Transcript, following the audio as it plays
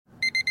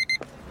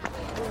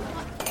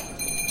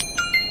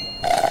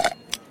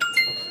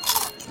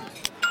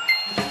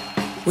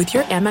With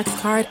your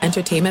Amex card,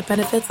 entertainment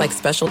benefits like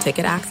special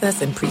ticket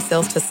access and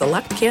pre-sales to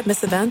select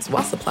can't-miss events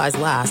while supplies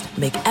last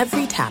make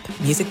every tap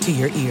music to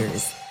your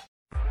ears.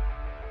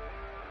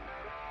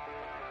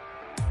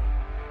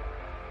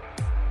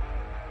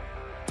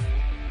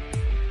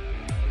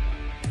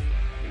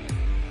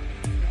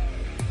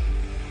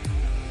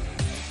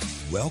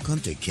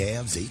 Welcome to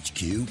Cavs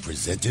HQ,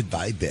 presented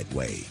by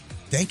Betway.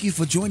 Thank you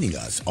for joining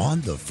us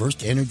on the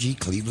First Energy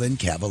Cleveland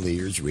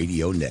Cavaliers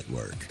Radio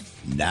Network.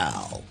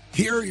 Now,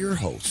 here are your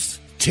hosts,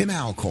 Tim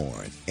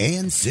Alcorn,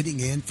 and sitting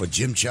in for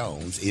Jim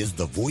Jones is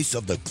the voice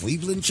of the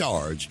Cleveland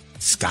Charge,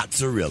 Scott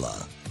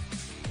Zarilla.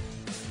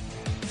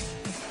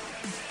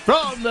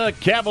 From the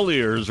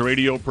Cavaliers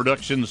Radio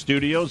Production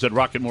Studios at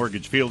Rocket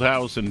Mortgage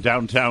Fieldhouse in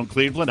downtown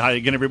Cleveland. Hi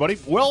again, everybody.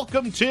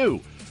 Welcome to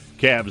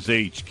Cavs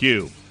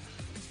HQ.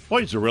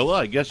 Boy, Zarilla,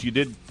 I guess you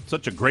did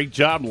such a great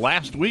job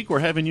last week. We're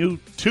having you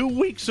 2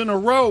 weeks in a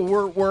row.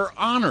 We're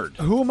honored.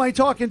 Who am I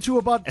talking to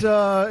about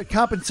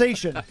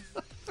compensation?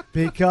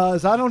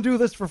 Because I don't do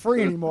this for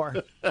free anymore.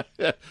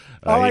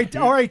 All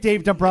right,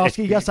 Dave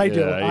Dombrowski. Yes, I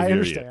do. I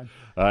understand.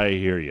 I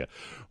hear you.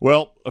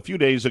 Well, a few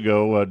days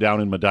ago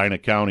down in Medina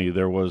County,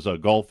 there was a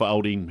golf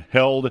outing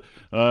held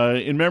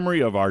in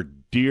memory of our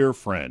dear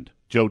friend,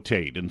 Joe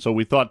Tate. And so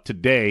we thought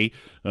today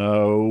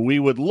we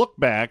would look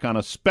back on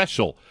a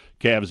special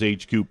Cavs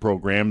HQ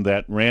program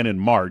that ran in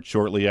March,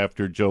 shortly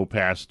after Joe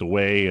passed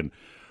away. And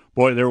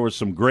boy, there were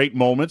some great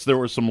moments. There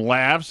were some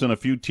laughs and a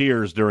few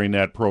tears during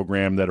that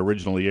program that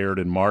originally aired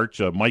in March.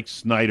 Mike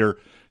Snyder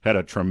had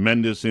a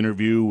tremendous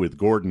interview with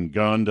Gordon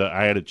Gund.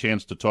 I had a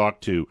chance to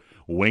talk to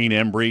Wayne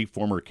Embry,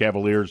 former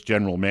Cavaliers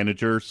general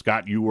manager.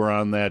 Scott, you were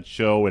on that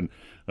show, and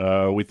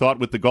we thought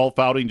with the golf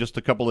outing just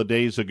a couple of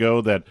days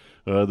ago that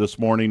this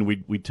morning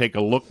we'd take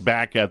a look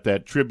back at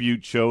that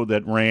tribute show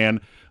that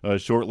ran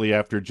shortly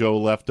after Joe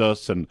left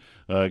us and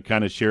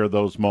kind of share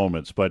those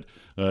moments. But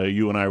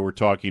you and I were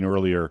talking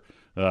earlier.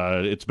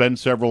 It's been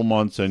several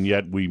months, and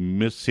yet we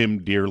miss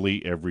him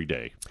dearly every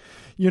day.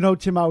 You know,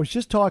 Tim, I was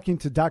just talking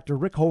to Dr.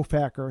 Rick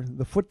Hofacker,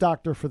 the foot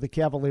doctor for the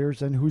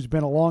Cavaliers, and who's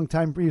been a long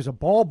time. He was a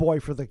ball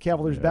boy for the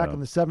Cavaliers back in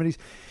the 70s.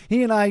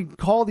 He and I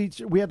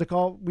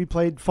we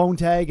played phone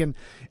tag, and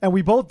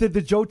we both did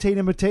the Joe Tate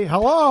imitation.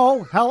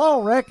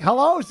 Hello, Rick.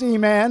 Hello,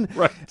 Z-Man.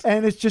 Right.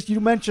 And it's just, you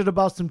mentioned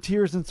about some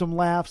tears and some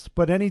laughs,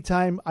 but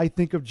anytime I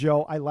think of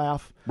Joe, I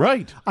laugh.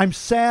 Right. I'm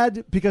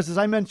sad because, as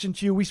I mentioned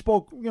to you, we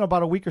spoke,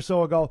 about a week or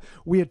so ago.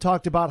 We had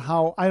talked about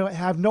how I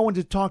have no one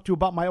to talk to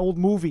about my old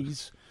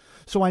movies.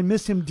 So I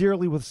miss him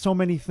dearly with so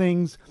many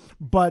things.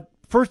 But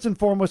first and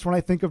foremost, when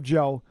I think of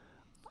Joe,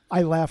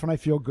 I laugh and I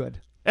feel good.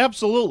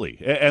 Absolutely.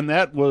 And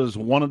that was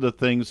one of the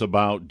things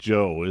about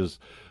Joe is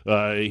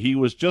he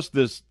was just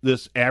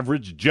this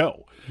average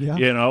Joe. Yeah.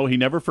 He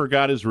never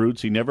forgot his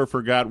roots. He never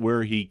forgot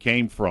where he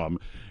came from.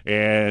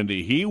 And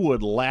he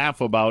would laugh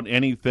about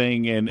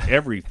anything and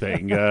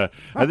everything.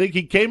 I think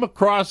he came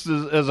across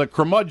as a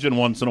curmudgeon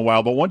once in a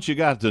while, but once you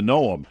got to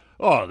know him,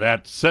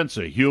 that sense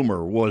of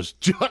humor was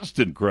just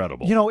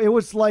incredible. It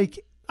was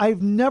like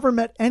I've never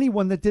met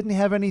anyone that didn't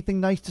have anything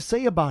nice to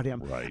say about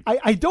him. Right.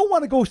 I don't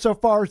want to go so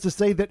far as to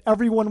say that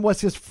everyone was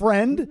his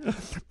friend,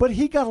 but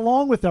he got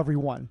along with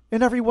everyone,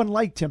 and everyone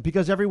liked him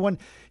because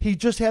he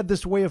just had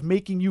this way of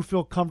making you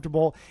feel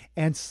comfortable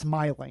and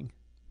smiling.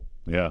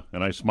 Yeah,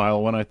 and I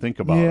smile when I think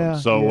about him.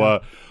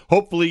 So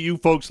hopefully you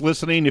folks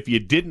listening, if you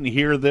didn't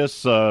hear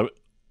this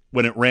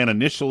when it ran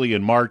initially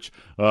in March,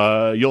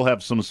 you'll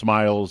have some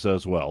smiles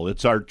as well.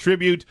 It's our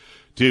tribute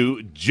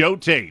to Joe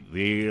Tate,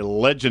 the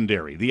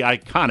legendary, the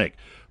iconic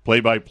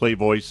play-by-play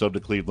voice of the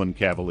Cleveland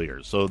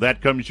Cavaliers. So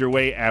that comes your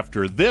way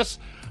after this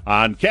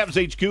on Cavs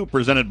HQ,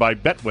 presented by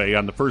Betway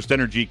on the First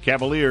Energy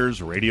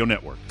Cavaliers Radio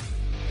Network.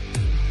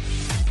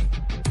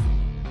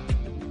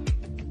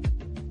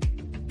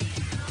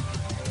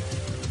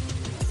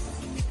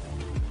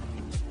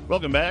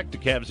 Welcome back to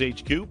Cavs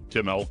HQ.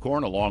 Tim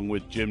Alcorn along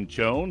with Jim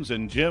Jones.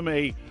 And Jim,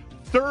 a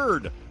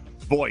third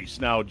voice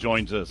now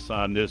joins us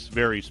on this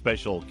very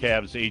special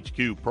Cavs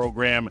HQ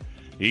program.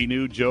 He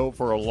knew Joe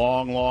for a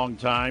long, long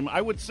time.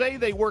 I would say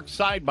they worked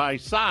side by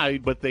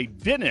side, but they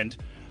didn't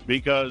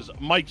because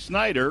Mike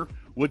Snyder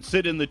would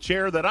sit in the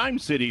chair that I'm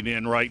sitting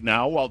in right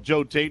now while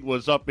Joe Tate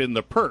was up in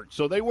the perch.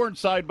 So they weren't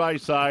side by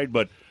side,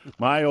 but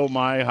my, oh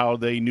my, how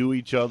they knew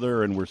each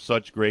other and were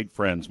such great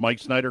friends. Mike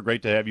Snyder,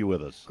 great to have you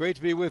with us. Great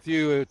to be with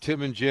you,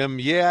 Tim and Jim.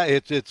 Yeah,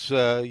 it's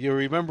you're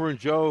remembering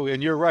Joe,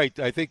 and you're right.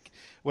 I think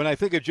when I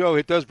think of Joe,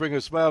 it does bring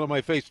a smile to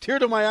my face. Tear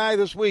to my eye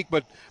this week,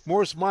 but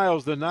more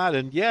smiles than not.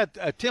 And yet,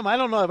 Tim, I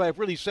don't know if I've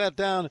really sat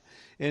down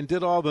and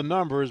did all the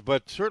numbers,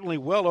 but certainly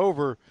well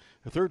over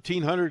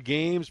 1,300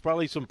 games,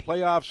 probably some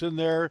playoffs in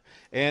there,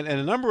 and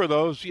a number of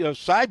those,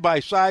 side by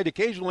side,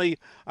 occasionally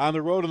on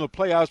the road in the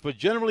playoffs, but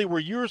generally where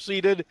you're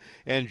seated,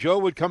 and Joe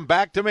would come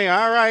back to me,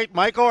 all right,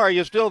 Michael, are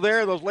you still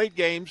there, those late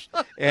games?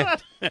 And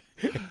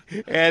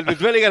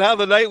depending on how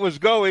the night was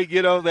going,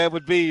 that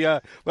would be,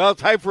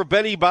 time for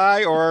Benny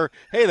bye, or,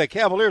 hey, the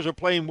Cavaliers are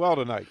playing well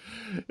tonight.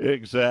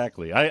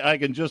 Exactly. I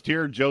can just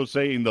hear Joe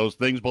saying those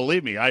things.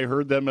 Believe me, I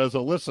heard them as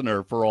a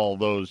listener for all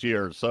those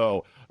years,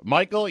 so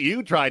Michael,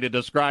 you try to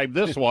describe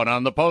this one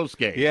on the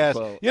postgame. Yes.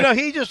 So.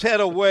 He just had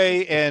a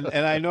way, and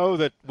I know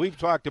that we've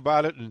talked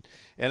about it,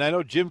 and I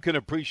know Jim can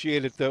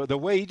appreciate it, the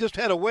way he just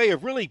had a way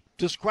of really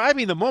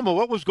describing the moment,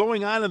 what was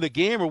going on in the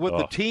game or with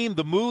the team,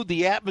 the mood,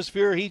 the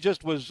atmosphere. He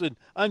just was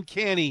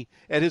uncanny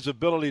at his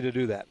ability to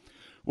do that.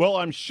 Well,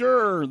 I'm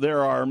sure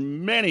there are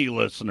many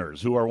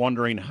listeners who are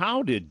wondering,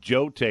 how did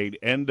Joe Tate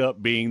end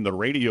up being the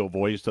radio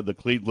voice of the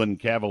Cleveland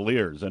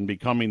Cavaliers and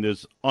becoming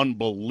this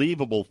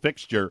unbelievable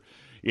fixture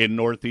in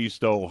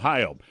Northeast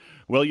Ohio?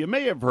 Well, you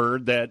may have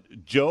heard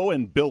that Joe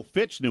and Bill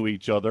Fitch knew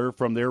each other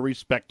from their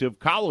respective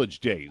college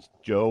days.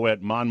 Joe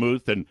at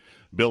Monmouth and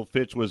Bill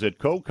Fitch was at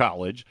Coe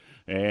College,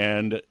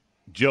 and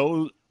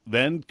Joe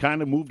then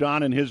kind of moved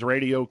on in his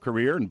radio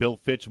career, and Bill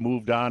Fitch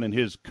moved on in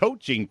his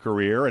coaching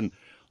career, and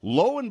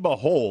lo and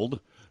behold,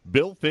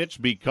 Bill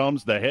Fitch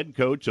becomes the head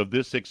coach of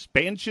this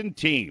expansion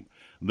team,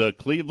 the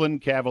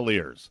Cleveland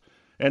Cavaliers.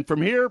 And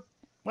from here,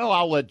 well,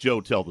 I'll let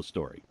Joe tell the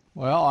story.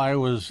 Well, I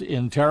was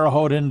in Terre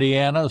Haute,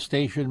 Indiana,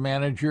 station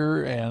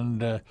manager,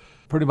 and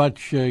pretty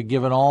much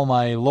given all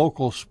my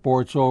local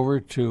sports over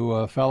to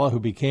a fellow who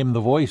became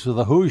the voice of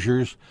the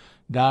Hoosiers,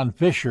 Don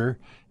Fisher.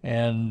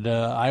 And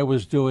I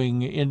was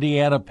doing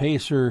Indiana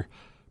Pacer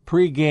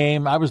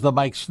pregame. I was the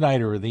Mike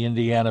Snyder of the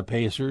Indiana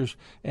Pacers,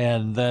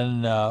 and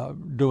then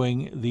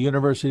doing the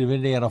University of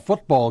Indiana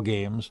football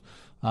games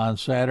on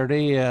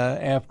Saturday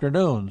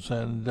afternoons.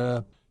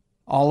 And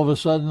all of a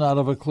sudden, out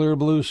of a clear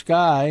blue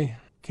sky,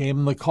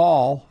 came the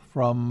call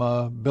from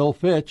Bill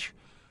Fitch,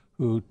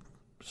 who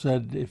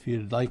said, if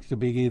you'd like to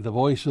be the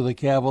voice of the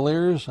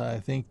Cavaliers, I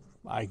think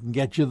I can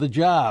get you the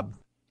job.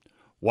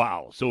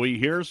 Wow. So he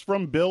hears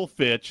from Bill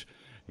Fitch.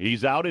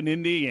 He's out in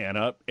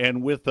Indiana,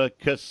 and with a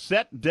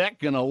cassette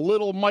deck and a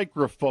little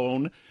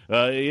microphone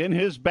in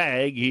his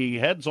bag, he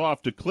heads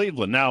off to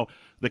Cleveland. Now,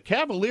 the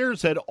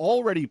Cavaliers had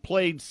already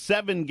played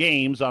 7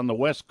 games on the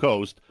West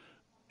Coast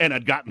and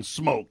had gotten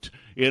smoked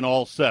in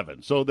all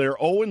 7. So they're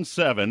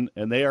 0-7,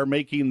 and they are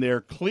making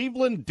their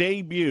Cleveland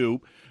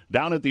debut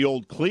down at the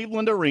old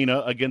Cleveland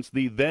Arena against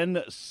the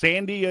then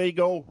San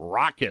Diego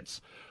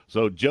Rockets.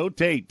 So Joe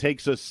Tate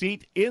takes a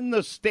seat in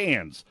the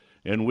stands,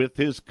 and with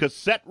his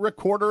cassette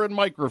recorder and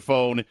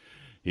microphone,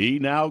 he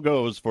now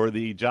goes for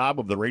the job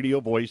of the radio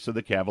voice of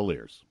the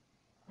Cavaliers.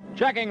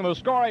 Checking the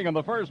scoring in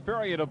the first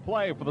period of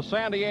play for the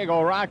San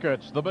Diego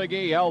Rockets. The Big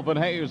E, Elvin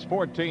Hayes,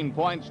 14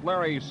 points.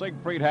 Larry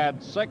Siegfried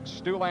had 6.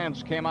 Stu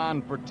Lance came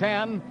on for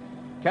 10.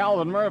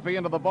 Calvin Murphy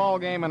into the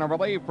ballgame in a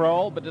relief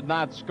role, but did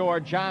not score.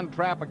 John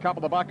Trapp, a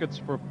couple of buckets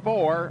for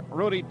 4.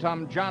 Rudy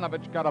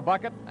Tomjanovich got a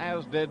bucket,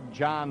 as did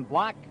John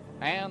Block.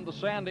 And the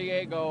San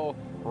Diego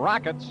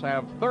Rockets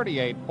have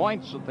 38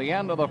 points at the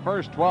end of the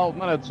first 12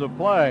 minutes of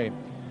play.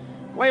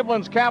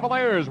 Cleveland's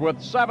Cavaliers with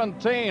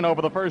 17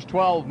 over the first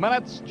 12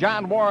 minutes.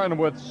 John Warren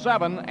with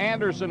 7,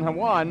 Anderson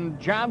 1,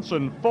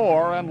 Johnson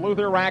 4, and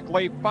Luther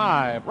Rackley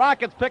 5.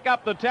 Rockets pick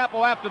up the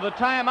tempo after the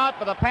timeout,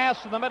 but the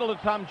pass in the middle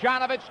to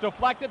Tomjanovich,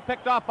 deflected,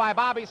 picked off by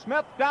Bobby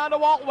Smith, down to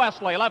Walt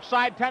Wesley. Left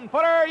side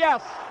 10-footer,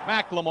 yes!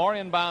 McLemore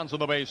inbounds on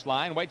the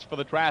baseline, waits for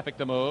the traffic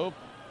to move.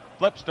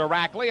 Flips to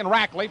Rackley, and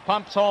Rackley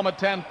pumps home a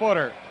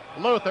 10-footer.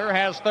 Luther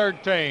has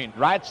 13.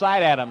 Right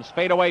side Adams,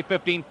 fadeaway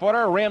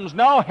 15-footer, rims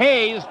no.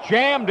 Hayes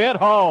jammed it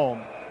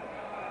home.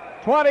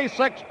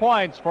 26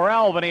 points for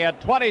Elvin. He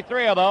had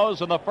 23 of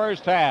those in the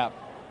first half.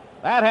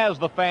 That has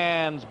the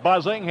fans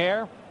buzzing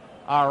here.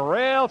 A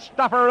real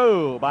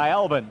stufferoo by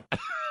Elvin.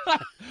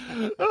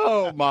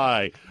 Oh,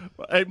 my.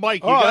 Hey,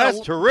 Mike, that's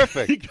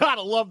terrific. You got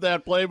to love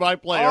that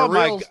play-by-play.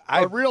 Oh,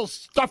 a real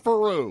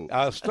stufferoo.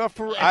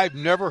 Stufferoo. I've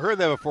never heard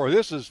that before.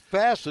 This is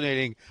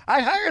fascinating.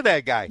 I hired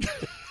that guy.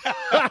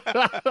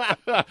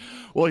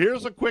 Well,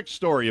 here's a quick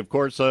story. Of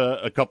course,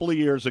 a couple of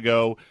years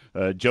ago,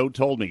 Joe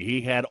told me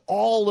he had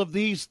all of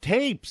these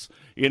tapes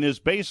in his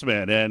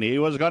basement, and he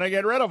was going to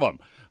get rid of them.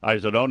 I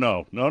said, oh,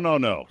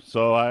 no.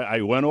 So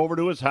I went over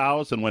to his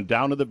house and went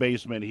down to the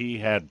basement. He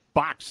had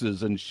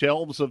boxes and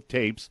shelves of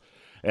tapes,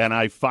 and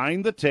I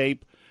find the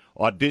tape,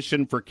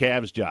 Audition for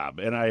Cavs Job,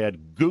 and I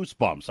had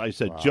goosebumps. I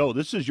said, wow. Joe,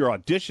 this is your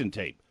audition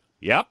tape.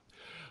 Yep.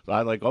 So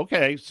I'm like,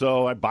 okay.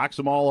 So I box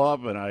them all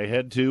up, and I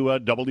head to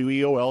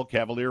WEOL,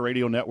 Cavalier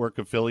Radio Network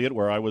affiliate,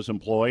 where I was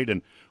employed,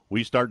 and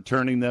we start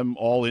turning them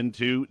all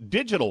into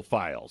digital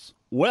files.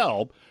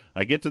 Well,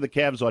 I get to the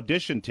Cavs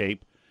audition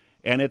tape,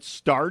 and it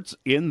starts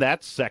in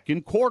that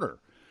second quarter.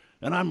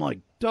 And I'm like,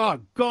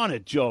 doggone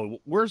it, Joe,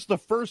 where's the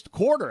first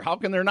quarter? How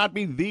can there not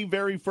be the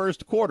very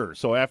first quarter?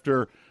 So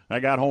after I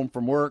got home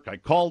from work, I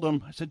called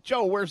him. I said,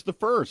 Joe, where's the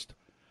first?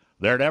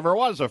 There never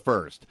was a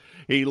first.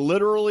 He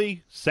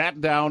literally sat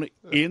down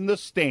in the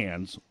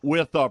stands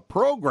with a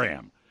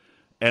program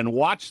and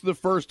watched the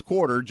first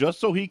quarter just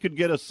so he could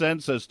get a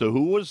sense as to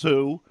who was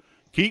who,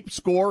 keep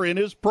score in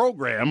his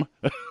program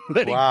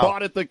that he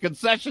bought at the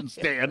concession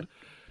stand,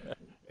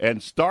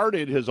 and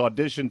started his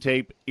audition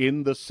tape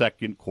in the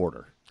second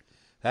quarter.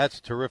 That's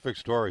a terrific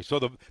story. So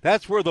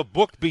that's where the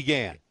book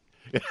began.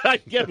 I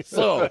guess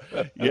so.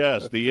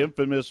 Yes, the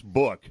infamous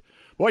book.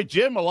 Boy,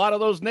 Jim, a lot of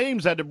those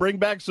names had to bring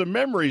back some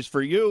memories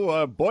for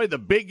you. Boy, the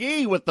Big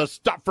E with the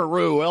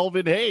stufferoo,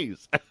 Elvin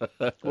Hayes.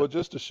 Well,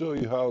 just to show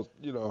you how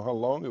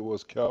long it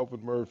was,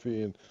 Calvin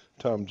Murphy and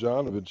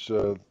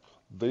Tomjanovich,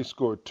 they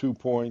scored 2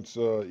 points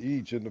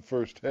each in the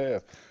first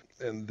half.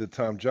 And the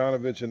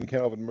Tomjanovich and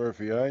Calvin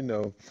Murphy, I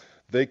know,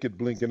 they could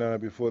blink an eye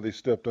before they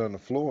stepped on the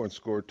floor and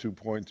scored 2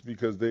 points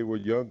because they were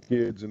young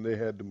kids and they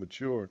had to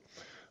mature.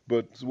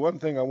 But one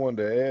thing I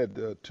wanted to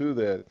add to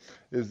that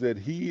is that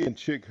he and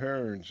Chick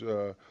Hearns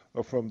are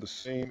from the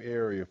same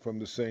area, from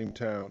the same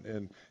town.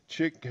 And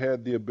Chick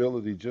had the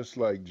ability, just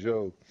like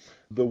Joe,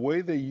 the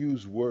way they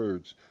used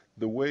words,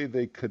 the way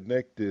they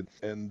connected,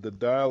 and the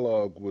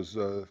dialogue was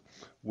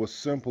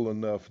simple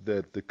enough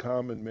that the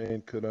common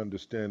man could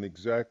understand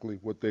exactly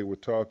what they were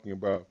talking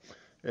about,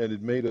 and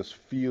it made us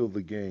feel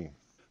the game.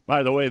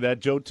 By the way,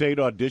 that Joe Tate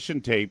audition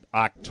tape,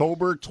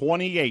 October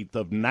 28th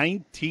of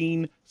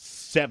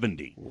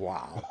 1970.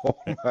 Wow.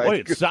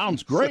 Boy, it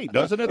sounds great,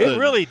 doesn't it? It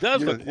really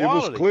does. The quality. It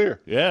was clear.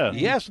 Yeah.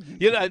 Yes.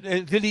 You know,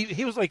 and did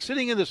he was like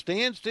sitting in the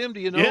stands, Tim, do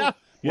you know? Yeah.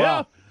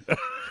 Wow.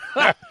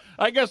 Yeah.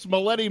 I guess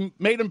Maletti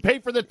made him pay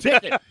for the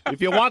ticket.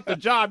 If you want the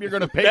job, you're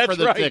going to pay for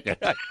the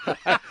ticket.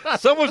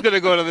 Someone's going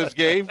to go to this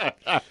game.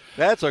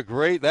 That's a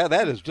great.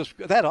 That is just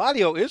that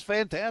audio is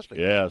fantastic.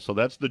 Yeah, so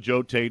that's the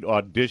Joe Tate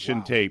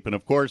audition tape, and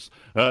of course,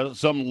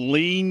 some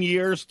lean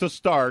years to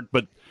start,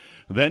 but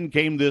then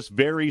came this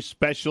very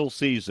special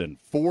season.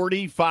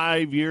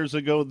 45 years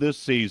ago this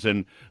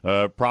season,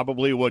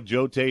 probably what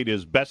Joe Tate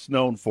is best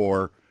known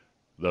for,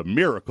 the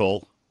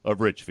Miracle of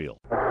Richfield.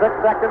 6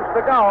 seconds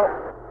to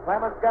go.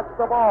 Clemens gets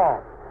the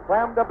ball.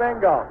 Clem to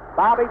Bingo.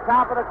 Bobby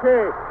top of the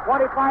key.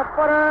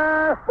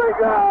 25-footer.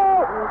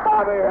 Bingo!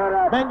 Bobby hit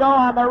it. Bingo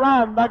on the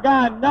run. The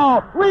gun.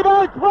 No.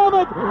 Rebound.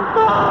 Clemens.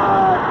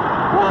 Good!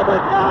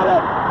 Clemens got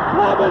it.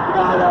 Clemens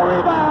got a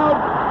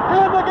rebound.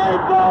 And the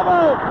game's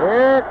over.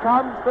 Here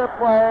comes the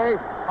play.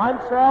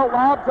 Unsell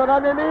lobs it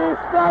underneath.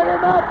 Snyder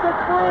knocks it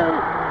free.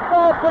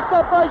 Ball picked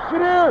up by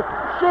Shadir.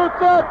 Shoots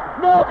it.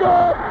 No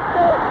good.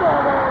 No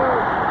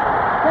good.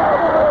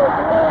 Cavaliers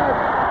win.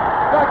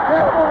 The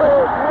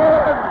Cavaliers win.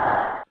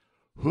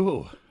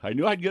 Whew, I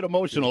knew I'd get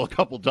emotional a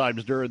couple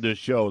times during this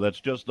show. That's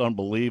just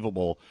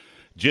unbelievable.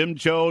 Jim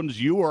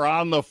Jones, you were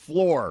on the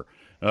floor.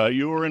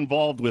 You were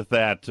involved with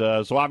that.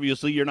 So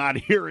obviously you're not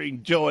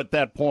hearing Joe at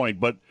that point.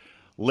 But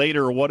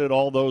later, what did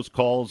all those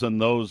calls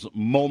and those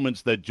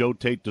moments that Joe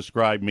Tate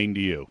described mean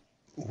to you?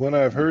 When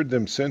I've heard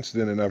them since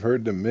then, and I've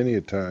heard them many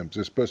a times,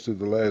 especially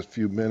the last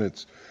few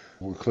minutes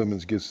where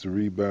Clemens gets the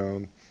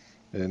rebound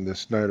and the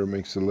Snyder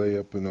makes the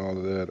layup and all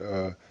of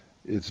that,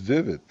 it's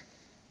vivid.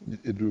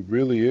 It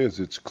really is.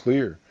 It's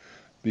clear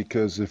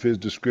because of his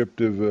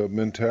descriptive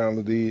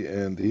mentality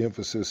and the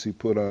emphasis he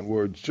put on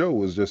words. Joe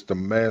was just a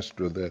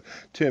master of that.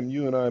 Tim,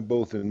 you and I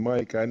both, and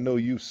Mike, I know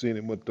you've seen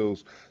him with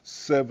those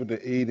 7 to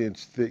 8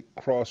 inch thick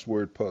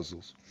crossword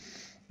puzzles.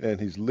 And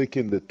he's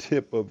licking the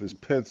tip of his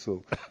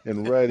pencil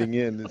and writing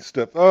in and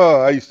stuff. Oh,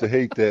 I used to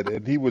hate that.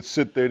 And he would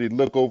sit there and he'd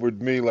look over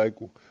at me like,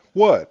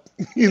 what?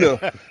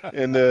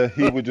 And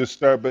he would just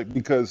start back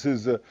because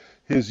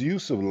his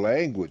use of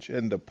language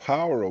and the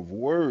power of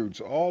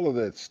words, all of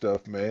that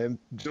stuff, man,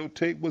 Joe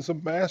Tate was a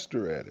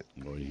master at it.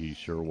 Boy, he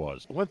sure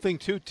was. One thing,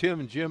 too,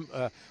 Tim and Jim,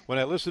 when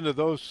I listened to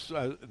those,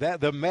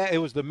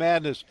 it was the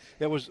madness.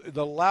 It was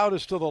the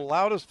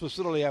loudest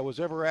facility I was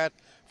ever at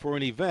for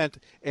an event.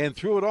 And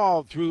through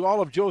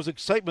all of Joe's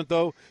excitement,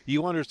 though,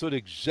 you understood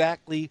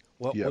exactly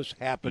what was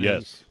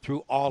happening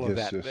through all of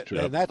that. That's true.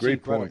 And that's Great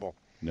incredible. Point.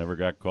 Never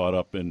got caught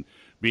up in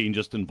being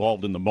just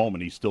involved in the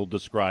moment. He still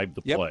described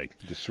the play.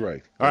 That's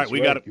right. All right,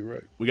 You're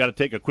right. we got to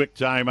take a quick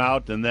time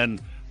out, and then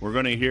we're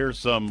going to hear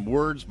some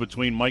words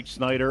between Mike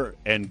Snyder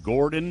and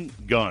Gordon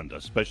Gund,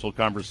 a special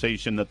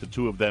conversation that the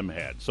two of them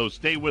had. So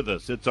stay with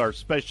us. It's our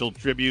special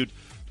tribute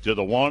to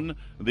the one,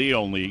 the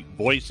only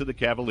voice of the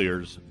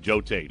Cavaliers,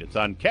 Joe Tate. It's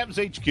on Cavs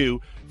HQ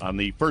on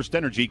the First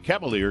Energy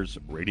Cavaliers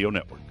Radio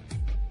Network.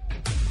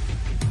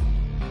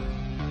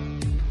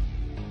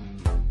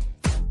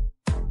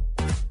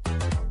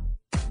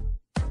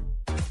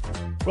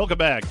 Welcome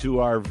back to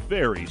our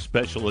very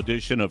special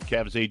edition of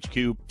Cavs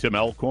HQ. Tim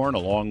Alcorn,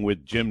 along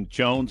with Jim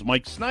Jones.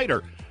 Mike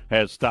Snyder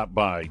has stopped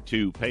by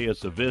to pay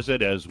us a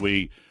visit as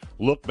we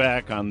look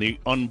back on the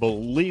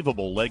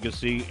unbelievable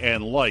legacy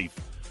and life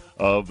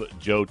of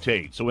Joe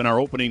Tate. So in our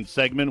opening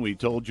segment, we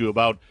told you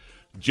about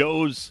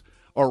Joe's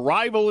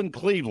arrival in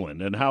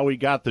Cleveland and how he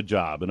got the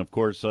job. And, of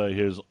course,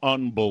 his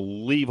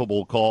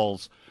unbelievable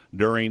calls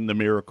during the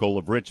Miracle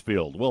of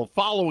Richfield. Well,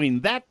 following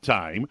that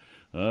time,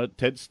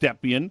 Ted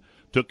Stepien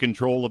took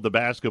control of the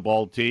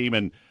basketball team,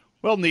 and,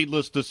 well,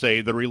 needless to say,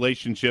 the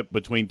relationship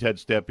between Ted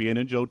Stepien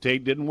and Joe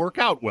Tate didn't work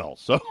out well.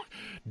 So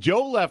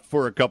Joe left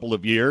for a couple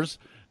of years,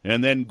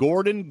 and then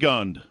Gordon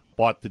Gund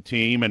bought the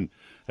team. And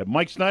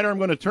Mike Snyder, I'm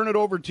going to turn it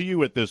over to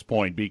you at this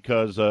point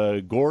because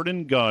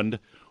Gordon Gund,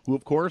 who,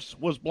 of course,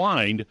 was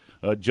blind,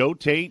 Joe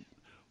Tate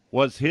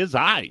was his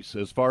eyes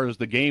as far as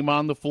the game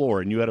on the floor,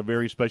 and you had a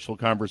very special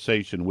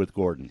conversation with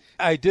Gordon.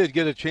 I did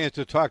get a chance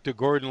to talk to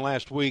Gordon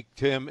last week,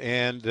 Tim,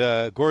 and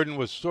Gordon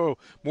was so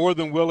more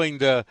than willing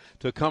to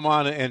come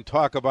on and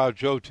talk about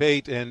Joe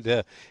Tate,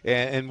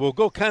 and we'll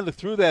go kind of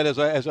through that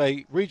as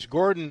I reach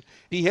Gordon.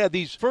 He had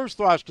these first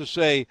thoughts to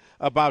say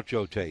about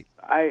Joe Tate.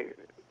 I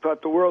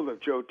thought the world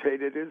of Joe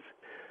Tate. It is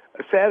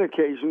a sad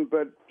occasion,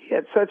 but he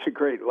had such a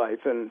great life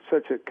and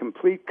such a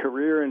complete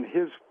career, and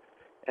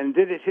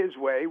did it his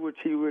way, which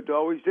he would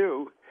always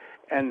do,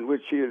 and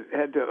which you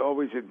had to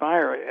always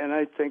admire. And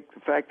I think the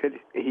fact that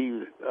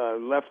he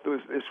left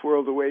this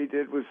world the way he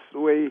did was the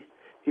way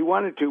he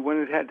wanted to when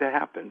it had to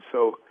happen.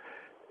 So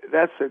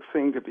that's a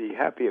thing to be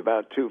happy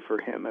about, too, for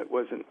him.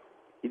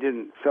 He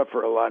didn't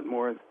suffer a lot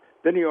more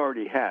than he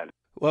already had.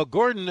 Well,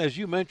 Gordon, as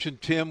you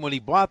mentioned, Tim, when he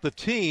bought the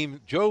team,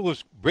 Joe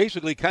was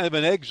basically kind of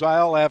in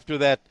exile after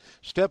that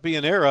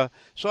Stepien era.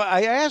 So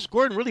I asked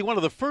Gordon really one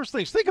of the first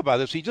things, think about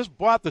this, he just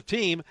bought the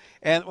team,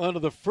 and one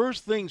of the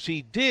first things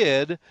he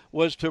did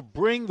was to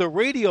bring the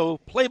radio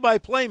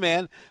play-by-play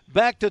man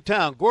back to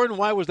town. Gordon,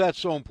 why was that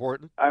so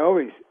important? I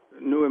always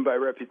knew him by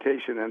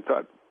reputation and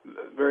thought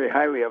very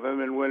highly of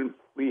him, and when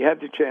we had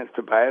the chance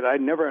to buy it, I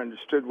never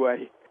understood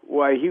why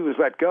he was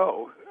let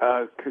go,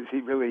 because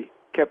he really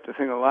kept the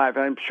thing alive.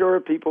 And I'm sure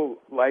people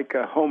like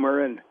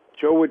Homer and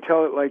Joe would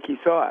tell it like he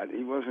saw it.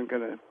 He wasn't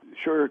going to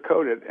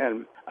sugarcoat it,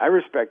 and I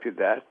respected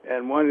that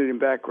and wanted him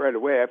back right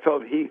away. I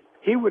felt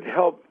he would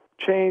help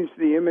change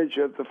the image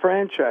of the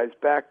franchise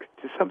back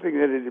to something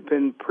that it had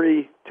been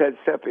pre-Ted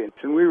Stepien.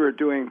 And we were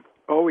doing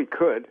all we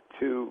could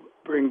to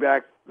bring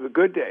back the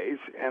good days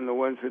and the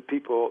ones that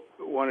people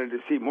wanted to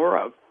see more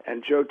of.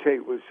 And Joe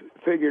Tate was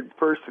figured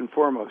first and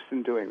foremost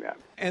in doing that.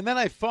 And then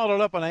I followed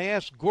up and I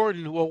asked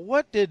Gordon, well,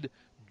 what did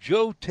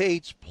Joe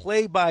Tate's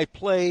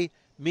play-by-play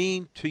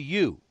mean to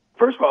you?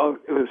 First of all,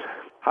 it was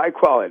high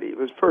quality. It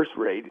was first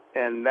rate,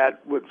 and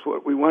that was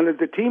what we wanted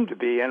the team to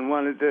be and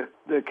wanted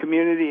the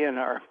community and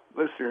our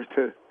listeners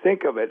to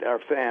think of it, our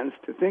fans,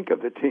 to think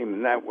of the team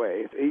in that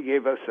way. He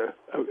gave us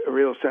a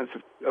real sense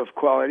of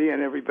quality,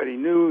 and everybody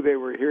knew they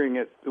were hearing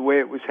it the way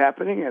it was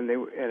happening, and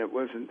it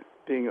wasn't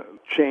being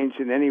changed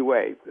in any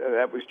way.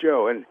 That was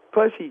Joe. And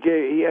plus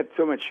he had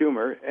so much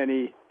humor, and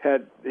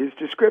his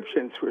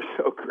descriptions were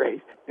so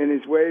great. And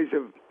his ways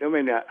of,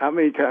 how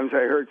many times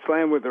I heard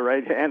slam with the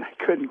right hand,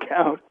 I couldn't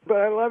count. But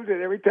I loved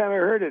it. Every time I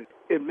heard it,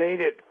 it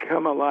made it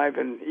come alive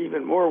in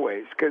even more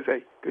ways, because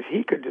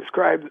he could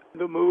describe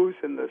the moves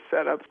and the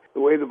setups,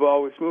 the way the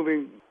ball was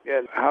moving,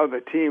 and how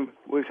the team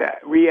was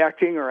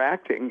reacting or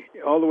acting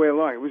all the way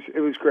along.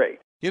 It was great.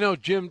 You know,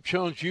 Jim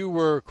Jones, you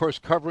were, of course,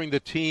 covering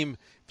the team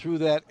through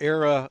that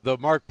era, the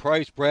Mark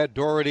Price, Brad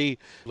Doherty,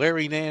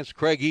 Larry Nance,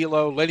 Craig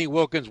Elo, Lenny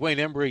Wilkins, Wayne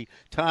Embry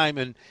time.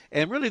 And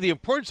really the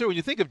importance there, when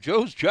you think of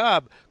Joe's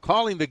job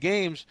calling the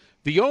games,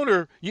 the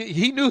owner,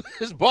 he knew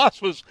his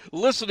boss was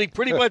listening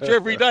pretty much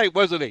every night,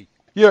 wasn't he?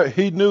 Yeah,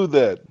 he knew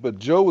that, but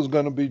Joe was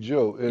going to be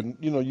Joe. And,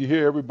 you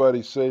hear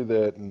everybody say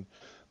that, and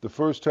the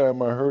first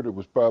time I heard it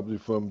was probably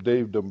from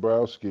Dave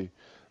Dombrowski.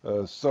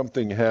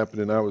 Something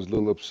happened, and I was a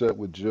little upset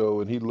with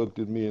Joe, and he looked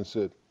at me and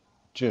said,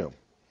 Jim,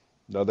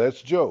 now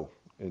that's Joe,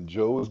 and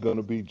Joe is going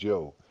to be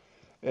Joe.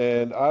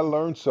 And I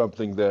learned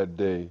something that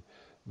day,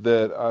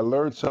 that I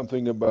learned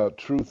something about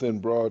truth in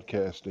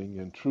broadcasting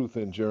and truth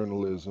in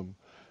journalism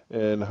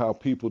and how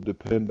people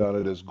depend on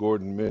it, as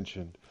Gordon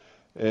mentioned.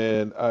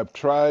 And I've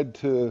tried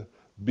to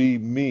be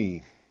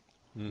me,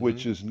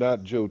 which is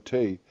not Joe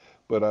Tate,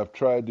 but I've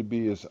tried to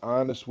be as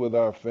honest with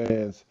our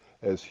fans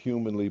as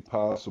humanly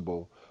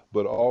possible,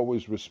 but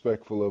always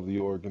respectful of the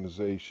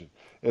organization.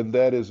 And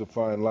that is a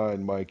fine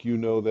line, Mike. You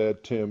know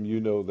that, Tim, you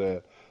know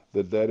that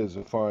is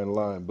a fine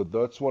line. But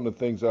that's one of the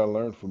things I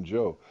learned from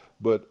Joe.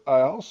 But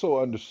I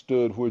also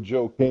understood where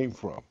Joe came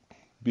from,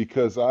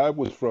 because I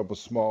was from a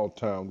small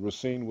town,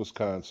 Racine,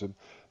 Wisconsin.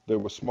 There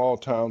were small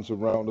towns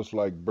around us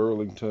like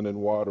Burlington and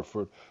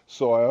Waterford.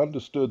 So I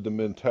understood the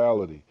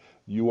mentality.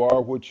 You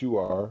are what you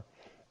are,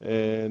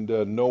 and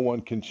no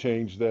one can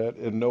change that,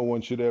 and no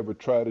one should ever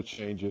try to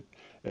change it,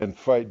 and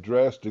fight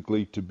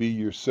drastically to be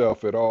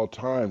yourself at all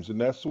times. And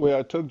that's the way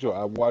I took Joe.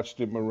 I watched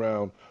him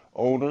around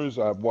owners.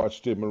 I've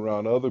watched him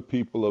around other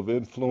people of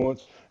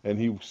influence, and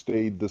he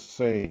stayed the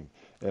same.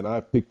 And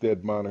I picked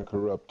that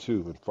moniker up,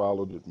 too, and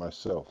followed it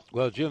myself.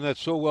 Well, Jim,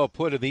 that's so well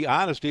put, and the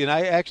honesty. And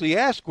I actually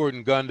asked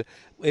Gordon Gund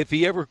if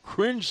he ever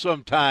cringed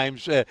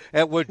sometimes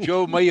at what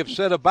Joe may have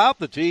said about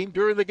the team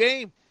during the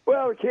game.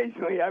 Well,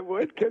 occasionally I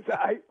would,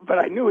 but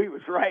I knew he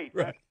was right.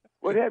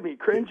 What had me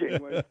cringing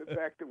was the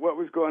fact that what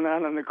was going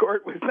on the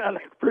court was not a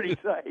pretty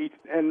sight,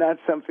 and not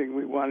something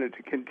we wanted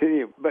to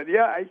continue. But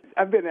yeah,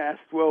 I've been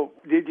asked, well,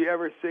 did you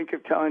ever think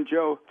of telling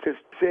Joe to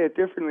say it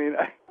differently? And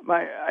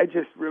I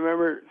just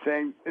remember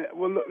saying,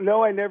 well,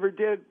 no, I never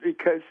did,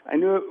 because I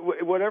knew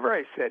whatever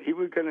I said, he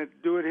was going to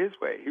do it his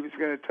way. He was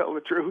going to tell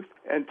the truth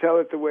and tell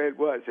it the way it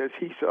was, as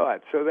he saw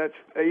it. So that's,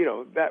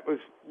 that was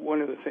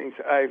one of the things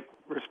I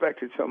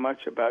respected so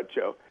much about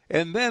Joe.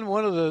 And then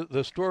one of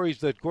the stories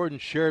that Gordon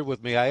shared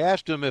with me, I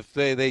asked him if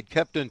they'd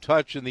kept in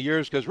touch in the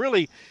years, because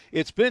really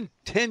it's been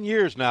 10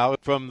 years now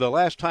from the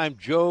last time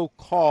Joe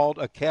called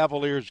a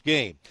Cavaliers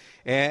game.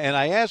 And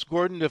I asked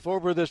Gordon if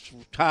over this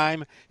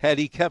time had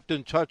he kept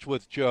in touch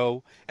with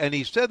Joe, and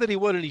he said that he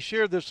would, and he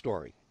shared this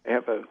story. I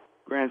have a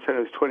grandson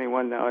who's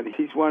 21 now, and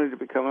he's wanted to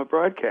become a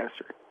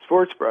broadcaster,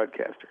 sports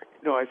broadcaster.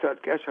 I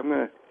thought, gosh,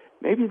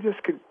 maybe this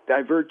could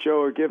divert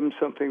Joe or give him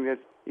something that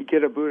he'd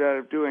get a boot out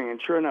of doing.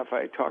 And sure enough,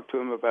 I talked to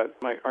him about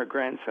our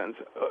grandson's,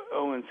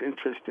 Owen's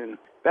interest in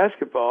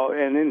basketball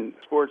and in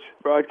sports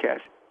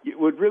broadcast. It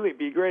would really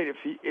be great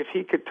if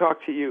he could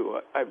talk to you.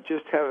 I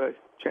just have a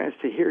chance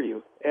to hear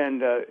you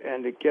and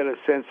to get a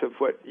sense of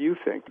what you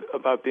think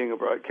about being a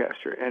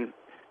broadcaster. And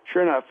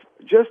sure enough,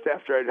 just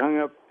after I'd hung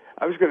up,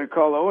 I was going to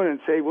call Owen and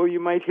say, well,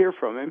 you might hear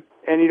from him.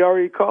 And he'd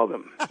already called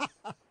him.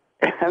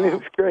 And it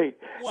was great.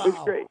 Wow. It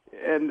was great.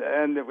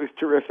 And it was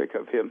terrific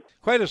of him.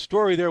 Quite a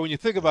story there when you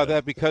think about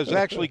that, because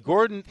actually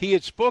Gordon, he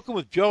had spoken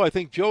with Joe. I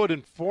think Joe had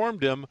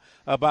informed him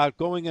about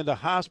going into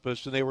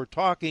hospice, and they were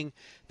talking.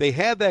 They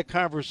had that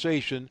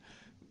conversation.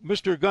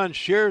 Mr. Gunn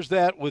shares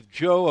that with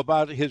Joe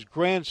about his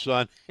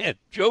grandson, and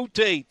Joe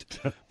Tate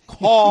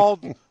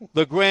called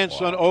the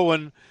grandson,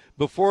 Owen,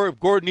 before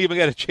Gordon even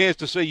got a chance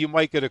to say you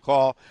might get a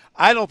call.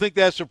 I don't think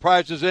that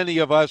surprises any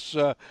of us,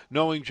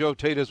 knowing Joe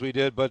Tate as we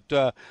did.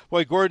 But,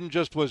 boy, Gordon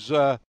just was,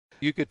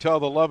 you could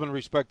tell the love and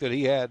respect that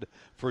he had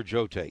for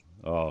Joe Tate.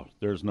 Oh,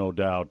 there's no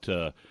doubt.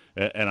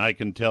 And I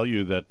can tell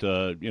you that,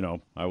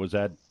 I was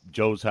at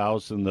Joe's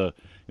house in the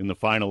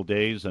final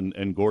days,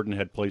 and Gordon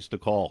had placed a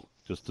call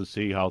just to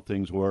see how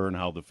things were and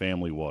how the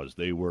family was.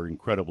 They were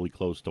incredibly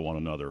close to one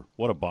another.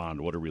 What a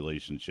bond, what a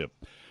relationship.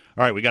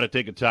 All right, we got to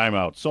take a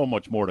timeout. So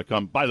much more to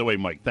come. By the way,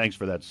 Mike, thanks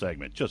for that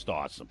segment. Just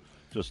awesome.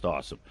 Just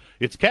awesome.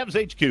 It's Cavs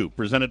HQ,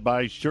 presented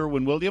by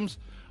Sherwin-Williams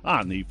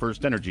on the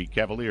First Energy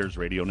Cavaliers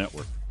Radio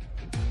Network.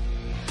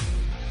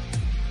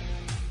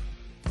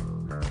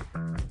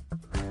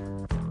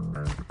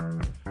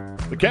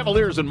 The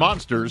Cavaliers and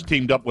Monsters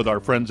teamed up with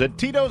our friends at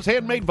Tito's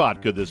Handmade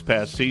Vodka this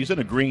past season,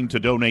 agreeing to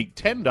donate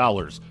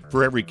 $10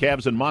 for every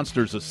Cavs and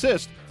Monsters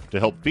assist to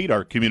help feed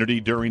our community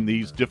during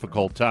these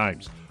difficult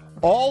times.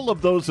 All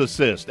of those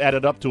assists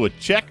added up to a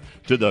check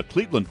to the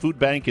Cleveland Food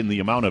Bank in the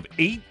amount of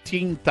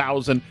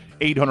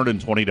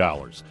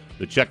 $18,820.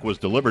 The check was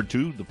delivered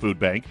to the food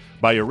bank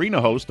by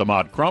arena host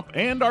Ahmad Crump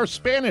and our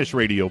Spanish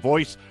radio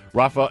voice,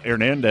 Rafa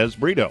Hernandez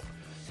Brito.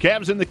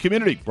 Cavs in the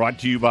Community, brought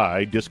to you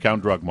by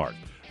Discount Drug Mart.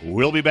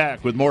 We'll be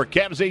back with more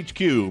Cavs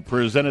HQ,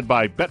 presented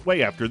by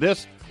Betway after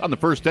this on the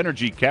First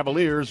Energy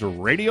Cavaliers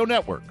Radio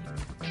Network.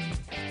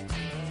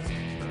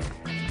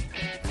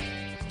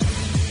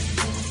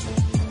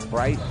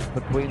 Price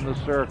between the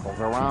circles.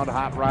 Around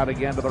hot rod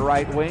again to the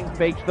right wing.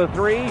 Fakes the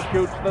three.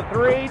 Shoots the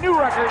three. New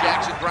record.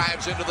 Jackson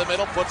drives into the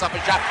middle. Puts up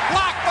a shot.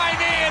 Blocked by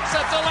Nian.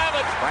 Sets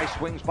 11. Price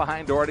swings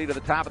behind Doherty to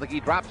the top of the key.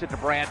 Drops it to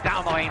Brand.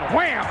 Down the lane.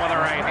 Wham with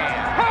a right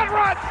hand. Hot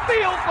rod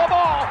steals the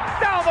ball.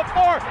 Down the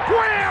floor.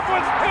 Wham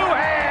with two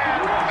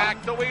hands.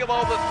 Back to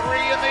Wheelo. The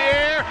three in the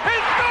air.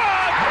 It's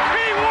good.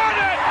 He won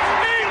it.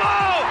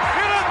 Wheelo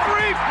hit a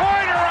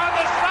three-pointer on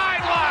the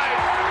sideline.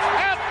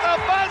 At the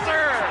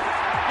buzzer.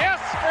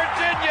 Yes,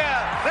 Virginia,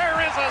 there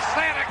is a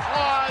Santa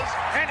Claus,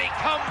 and he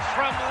comes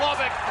from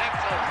Lubbock,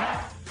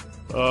 Texas.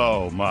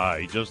 Oh,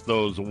 my. Just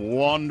those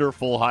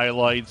wonderful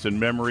highlights and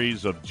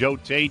memories of Joe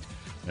Tate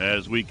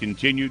as we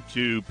continue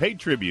to pay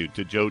tribute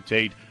to Joe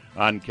Tate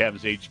on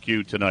Cavs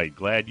HQ tonight.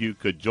 Glad you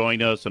could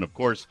join us. And, of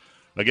course,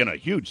 again, a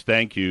huge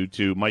thank you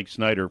to Mike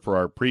Snyder for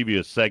our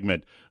previous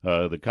segment,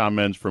 the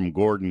comments from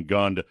Gordon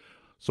Gund.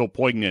 So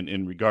poignant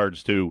in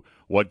regards to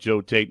what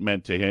Joe Tate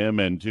meant to him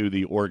and to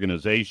the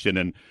organization.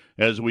 And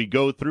as we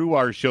go through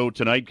our show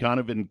tonight, kind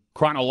of in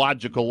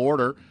chronological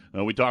order,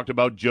 we talked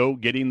about Joe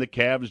getting the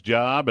Cavs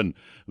job and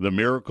the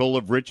miracle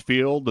of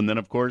Richfield, and then,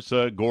 of course,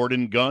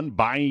 Gordon Gund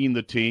buying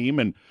the team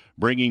and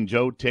bringing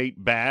Joe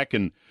Tate back.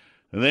 And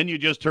then you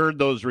just heard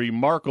those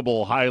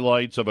remarkable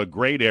highlights of a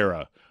great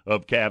era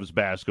of Cavs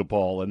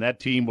basketball, and that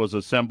team was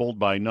assembled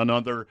by none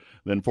other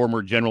than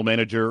former general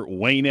manager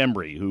Wayne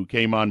Embry, who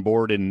came on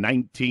board in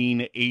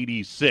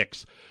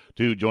 1986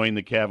 to join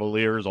the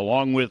Cavaliers,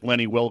 along with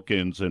Lenny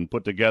Wilkins, and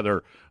put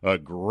together a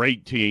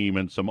great team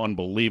and some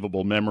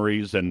unbelievable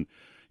memories. And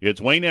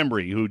it's Wayne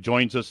Embry who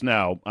joins us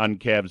now on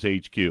Cavs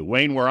HQ.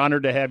 Wayne, we're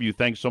honored to have you.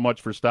 Thanks so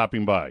much for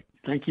stopping by.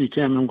 Thank you,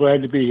 Tim. I'm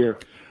glad to be here.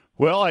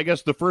 Well, I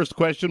guess the first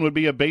question would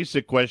be a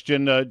basic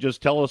question.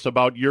 Just tell us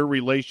about your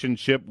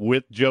relationship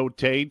with Joe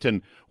Tate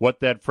and what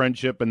that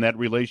friendship and that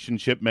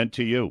relationship meant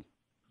to you.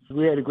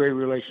 We had a great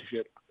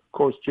relationship. Of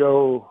course,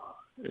 Joe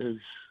is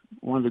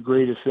one of the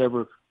greatest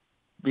ever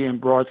being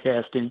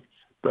broadcasting,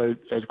 but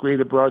as great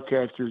a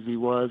broadcaster as he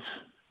was,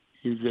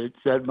 he's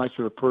that much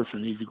of a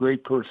person. He's a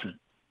great person.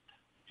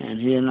 And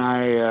he and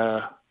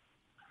I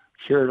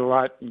shared a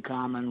lot in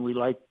common. We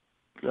liked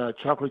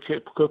chocolate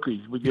chip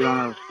cookies. We get on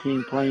our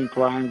team plane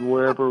flying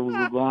wherever we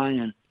were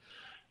going, and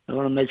I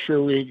want to make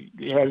sure we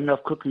had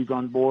enough cookies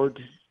on board.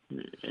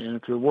 And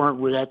if there weren't,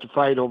 we'd have to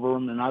fight over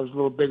them. And I was a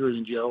little bigger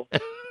than Joe,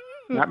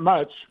 Not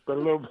much, but a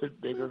little bit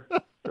bigger.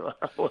 So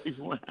I always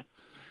win.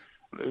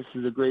 This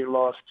is a great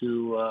loss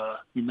to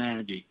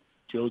humanity.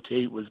 Joe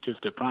Tate was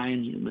just a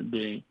fine human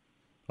being.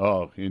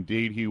 Oh,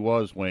 indeed he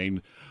was,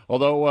 Wayne.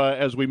 Although,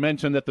 as we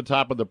mentioned at the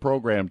top of the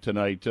program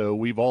tonight,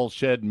 we've all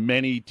shed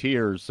many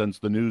tears since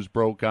the news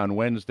broke on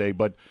Wednesday,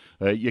 but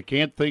you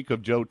can't think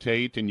of Joe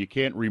Tate and you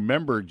can't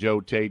remember Joe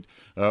Tate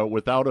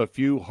without a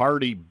few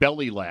hearty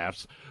belly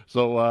laughs.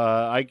 So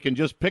I can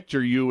just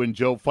picture you and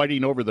Joe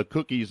fighting over the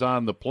cookies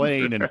on the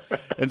plane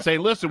and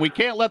saying, listen, we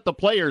can't let the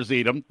players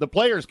eat them. The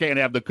players can't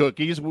have the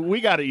cookies. We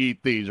got to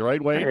eat these,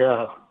 right, Wayne?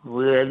 Yeah,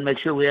 we had to make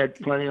sure we had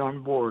plenty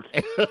on board.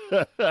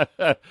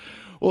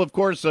 Well, of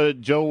course,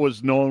 Joe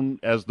was known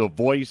as the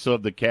voice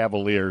of the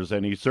Cavaliers,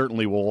 and he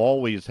certainly will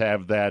always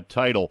have that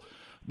title.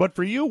 But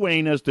for you,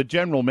 Wayne, as the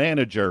general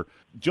manager,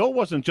 Joe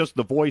wasn't just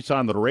the voice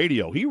on the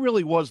radio. He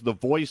really was the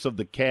voice of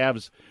the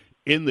Cavs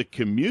in the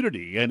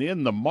community and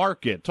in the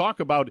market. Talk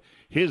about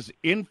his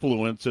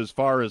influence as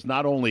far as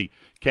not only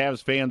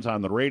Cavs fans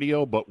on the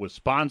radio, but with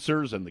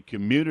sponsors and the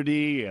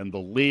community and the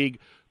league.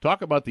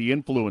 Talk about the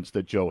influence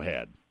that Joe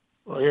had.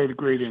 Well, he had a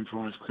great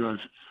influence because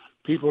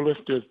people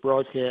listened to his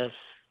broadcasts.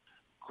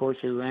 Of course,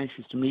 they were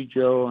anxious to meet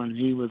Joe, and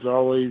he was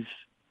always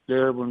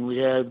there when we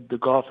had the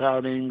golf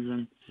outings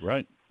and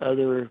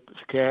other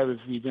Cavs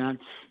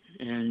events,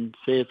 and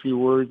say a few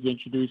words,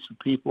 introduce the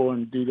people,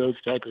 and do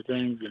those type of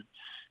things. And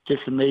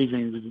just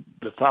amazing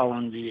the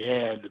following that he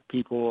had. The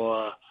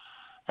people,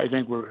 I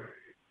think, were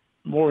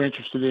more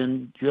interested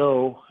in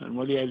Joe and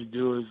what he had to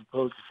do as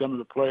opposed to some of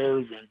the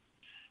players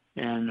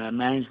and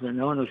management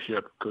and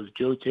ownership, because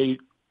Joe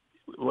Tate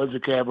was the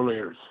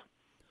Cavaliers.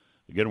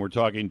 Again, we're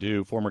talking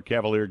to former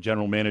Cavalier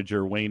general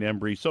manager Wayne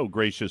Embry, so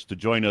gracious to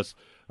join us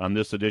on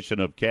this edition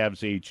of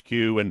Cavs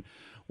HQ. And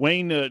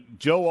Wayne,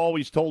 Joe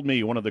always told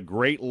me one of the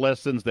great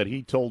lessons that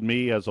he told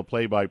me as a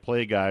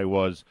play-by-play guy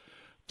was,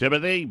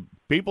 Timothy,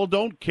 people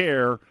don't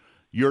care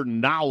your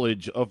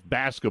knowledge of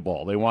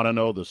basketball. They want to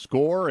know the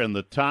score and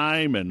the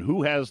time and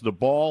who has the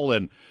ball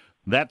and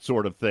that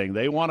sort of thing.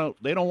 They don't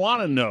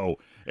want to know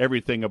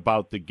everything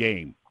about the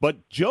game.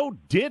 But Joe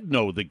did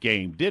know the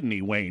game, didn't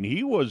he, Wayne?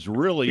 He was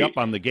really up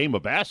on the game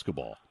of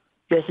basketball.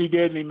 Yes, he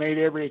did. And he made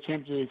every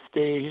attempt to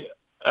stay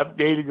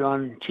updated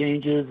on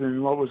changes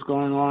and what was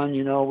going on.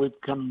 You know,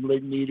 we'd come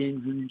league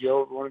meetings and Joe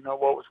would want to know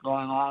what was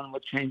going on,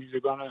 what changes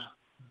are going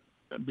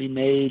to be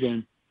made.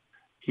 And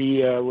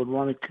he would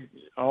want to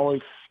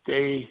always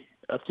stay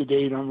up to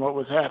date on what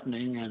was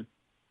happening. And,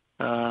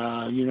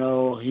 you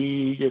know,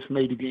 he just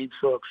made the game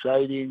so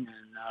exciting. And,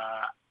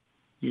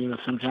 you know,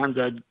 sometimes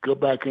I'd go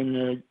back in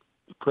the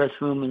press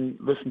room and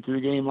listen to the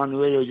game on the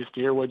radio just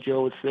to hear what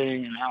Joe was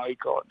saying and how he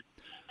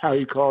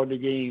called the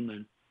game.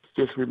 And it's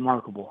just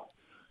remarkable.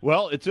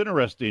 Well, it's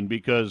interesting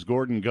because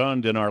Gordon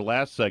Gund in our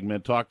last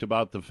segment talked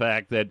about the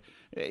fact that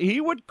he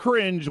would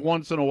cringe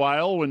once in a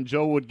while when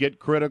Joe would get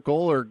critical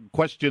or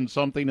question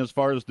something as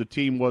far as the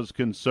team was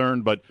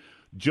concerned, but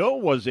Joe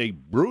was a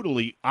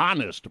brutally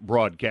honest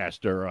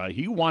broadcaster.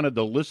 He wanted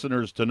the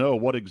listeners to know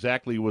what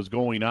exactly was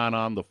going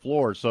on the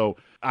floor. So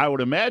I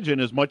would imagine,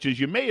 as much as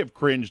you may have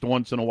cringed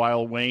once in a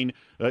while, Wayne,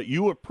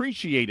 you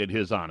appreciated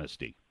his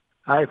honesty.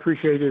 I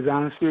appreciate his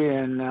honesty,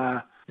 and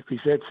if he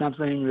said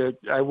something that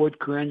I would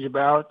cringe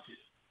about,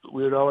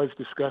 we would always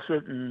discuss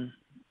it and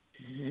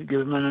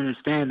give him an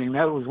understanding.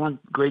 That was one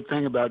great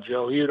thing about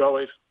Joe. He would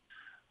always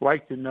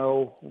like to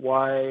know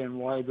why and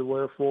why the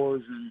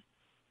wherefores and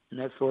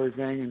that sort of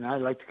thing, and I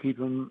like to keep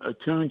him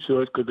attuned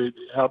to it because it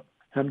helped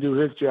him do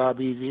his job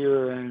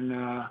easier.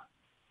 And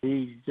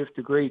he's just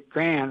a great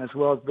fan as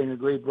well as being a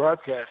great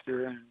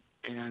broadcaster,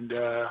 and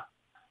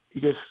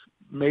he just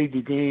made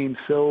the game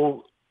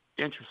so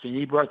interesting.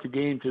 He brought the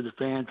game to the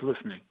fans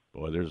listening.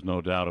 Boy, there's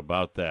no doubt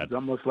about that. It's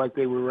almost like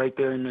they were right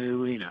there in the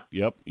arena.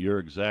 Yep, you're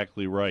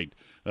exactly right.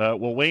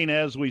 Well, Wayne,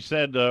 as we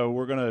said,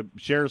 we're going to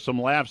share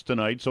some laughs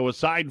tonight. So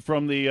aside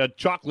from the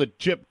chocolate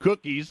chip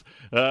cookies,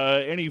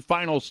 any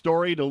final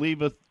story to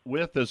leave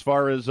with as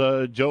far as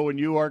Joe and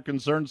you are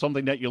concerned,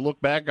 something that you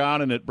look back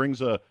on and it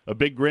brings a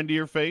big grin to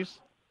your face?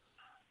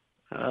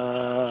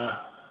 No,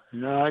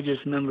 I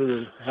just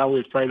remember how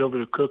we'd fight over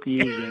the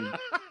cookies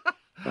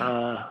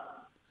and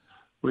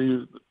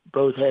we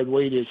both had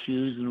weight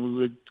issues, and we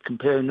would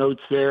compare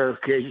notes there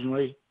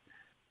occasionally.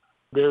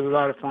 There's a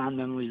lot of fond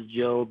memories of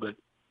Joe, but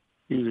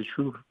he was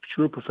a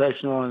true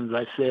professional, and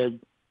as I said,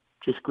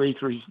 just great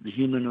for the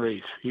human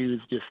race. He was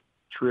just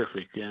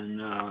terrific,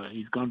 and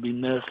he's going to be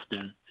missed.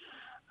 And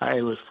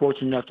I was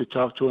fortunate enough to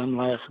talk to him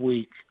last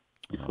week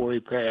before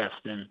he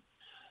passed, and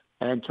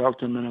I hadn't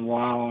talked to him in a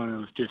while, and it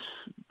was just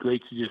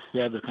great to just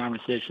have the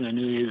conversation. I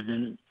knew he was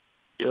in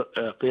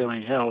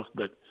failing health,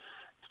 but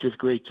just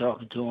great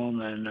talking to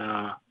him,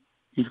 and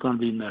he's going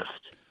to be missed.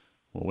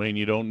 Well, Wayne,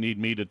 you don't need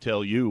me to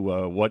tell you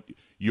what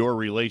your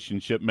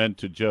relationship meant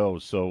to Joe.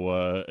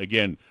 So,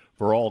 again,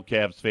 for all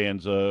Cavs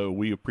fans,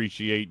 we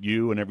appreciate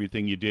you and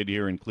everything you did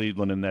here in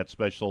Cleveland and that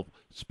special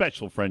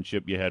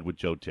friendship you had with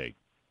Joe Tate.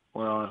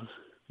 Well,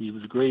 he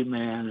was a great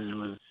man, and it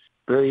was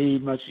very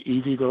much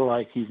easy to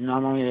like. He's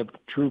not only a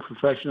true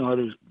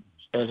professional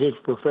at his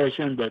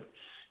profession, but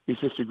he's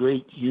just a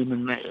great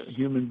human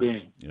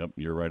being. Yep,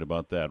 you're right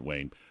about that,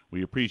 Wayne.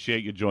 We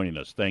appreciate you joining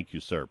us. Thank you,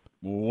 sir.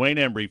 Wayne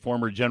Embry,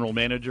 former general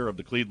manager of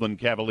the Cleveland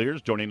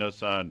Cavaliers, joining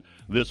us on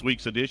this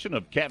week's edition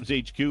of Cavs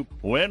HQ.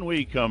 When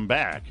we come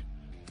back,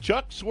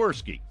 Chuck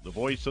Swirsky, the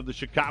voice of the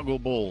Chicago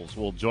Bulls,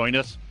 will join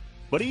us.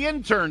 But he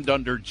interned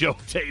under Joe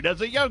Tate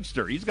as a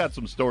youngster. He's got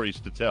some stories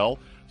to tell.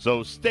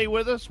 So stay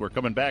with us. We're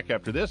coming back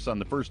after this on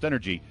the First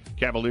Energy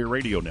Cavalier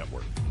Radio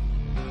Network.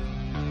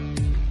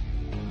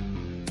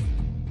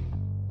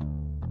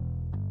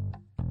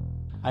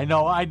 I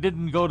know I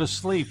didn't go to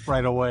sleep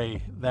right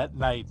away that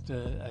night.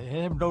 I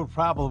had no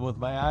problem with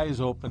my eyes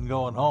open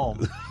going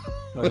home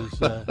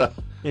because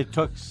it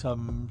took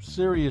some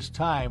serious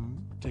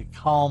time to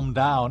calm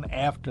down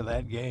after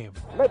that game.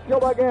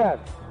 Mitchell again.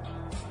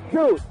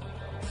 Shoot.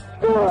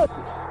 Good.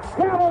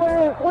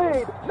 Cavaliers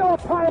lead. No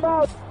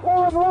timeout.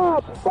 One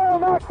lob. Ball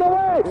knocked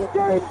away.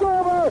 Game's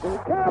over.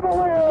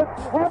 Cavaliers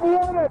have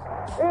won it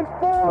in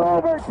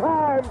 4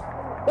 overtimes.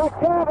 The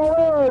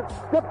Cavaliers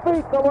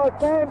defeat the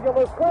Los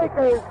Angeles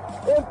Lakers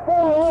in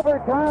 4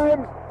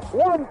 overtimes,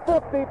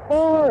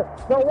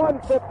 154 to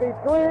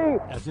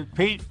 153. That's it,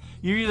 Pete.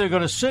 You're either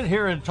going to sit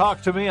here and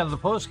talk to me on the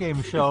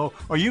postgame show,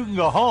 or you can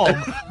go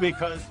home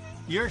because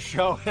your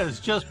show has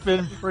just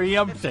been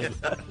preempted.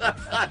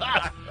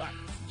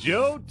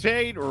 Joe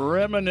Tate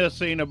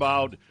reminiscing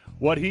about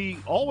what he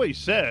always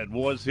said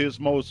was his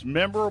most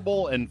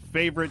memorable and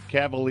favorite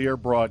Cavalier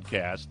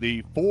broadcast,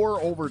 the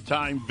 4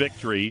 overtime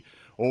victory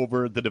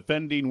over the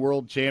defending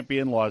world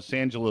champion Los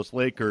Angeles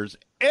Lakers.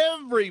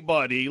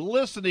 Everybody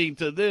listening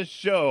to this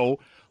show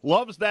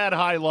loves that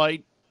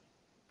highlight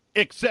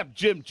except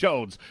Jim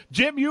Jones.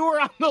 Jim, you were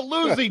on the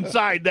losing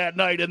side that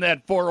night in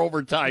that 4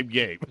 overtime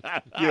game.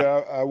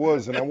 Yeah, I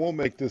was, and I won't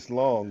make this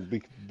long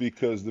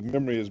because the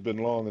memory has been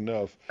long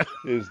enough,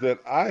 is that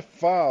I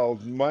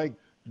fouled Mike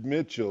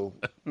Mitchell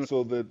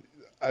so that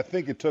I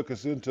think it took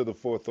us into the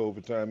 4th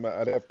overtime.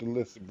 I'd have to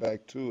listen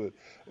back to it,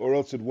 or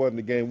else it won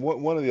the game,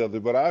 one or the other.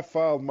 But I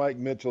fouled Mike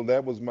Mitchell.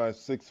 That was my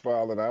 6th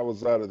foul, and I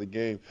was out of the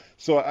game.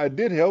 So I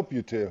did help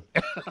you, Tim.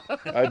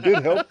 I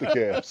did help the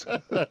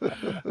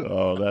Cavs.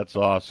 Oh, that's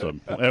awesome.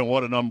 And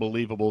what an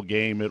unbelievable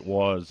game it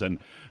was. And,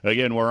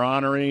 again, we're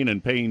honoring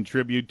and paying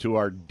tribute to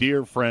our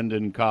dear friend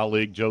and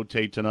colleague, Joe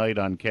Tate, tonight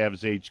on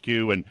Cavs HQ.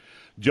 And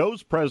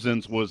Joe's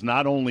presence was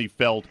not only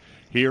felt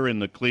here in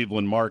the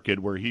Cleveland market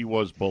where he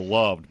was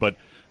beloved, but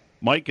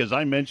Mike, as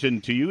I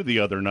mentioned to you the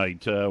other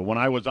night, when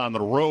I was on the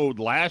road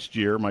last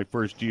year, my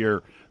first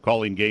year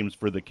calling games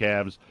for the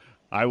Cavs,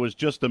 I was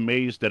just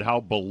amazed at how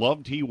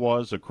beloved he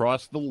was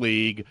across the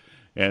league.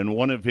 And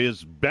one of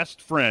his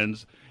best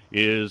friends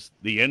is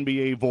the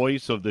NBA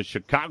voice of the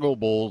Chicago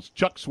Bulls,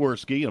 Chuck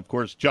Swirsky. Of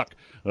course, Chuck,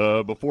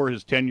 before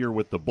his tenure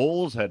with the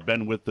Bulls, had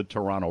been with the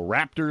Toronto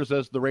Raptors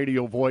as the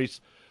radio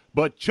voice.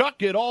 But,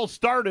 Chuck, it all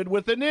started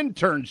with an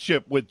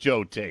internship with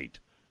Joe Tate.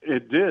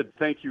 It did.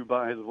 Thank you,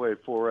 by the way,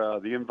 for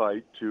the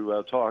invite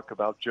to talk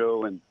about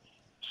Joe and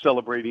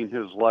celebrating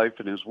his life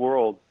and his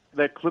world.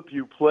 That clip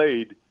you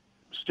played,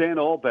 Stan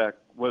Albeck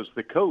was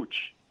the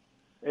coach,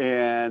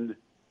 and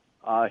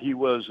he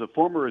was a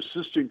former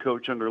assistant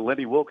coach under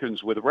Lenny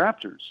Wilkens with the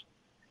Raptors.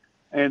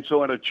 And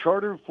so on a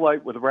charter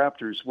flight with the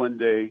Raptors one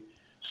day,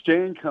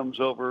 Stan comes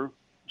over,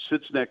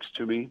 sits next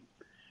to me,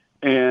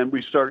 and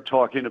we start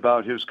talking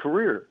about his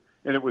career.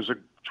 And it was a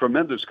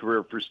tremendous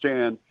career for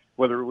Stan,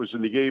 whether it was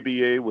in the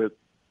ABA with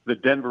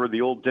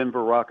the old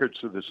Denver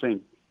Rockets or the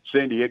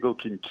San Diego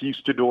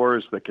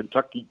Conquistadors, the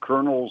Kentucky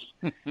Colonels.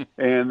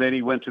 And then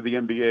he went to the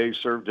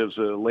NBA, served as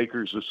a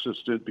Lakers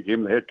assistant,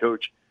 became the head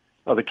coach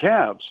of the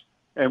Cavs.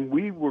 And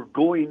we were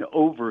going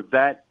over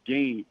that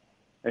game,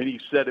 and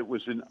he said it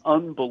was an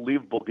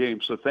unbelievable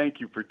game. So thank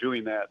you for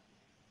doing that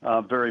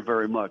very,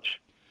 very much.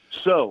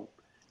 So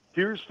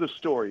here's the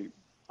story.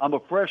 I'm a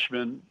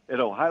freshman at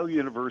Ohio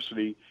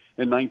University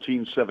in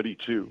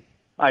 1972.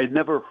 I had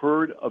never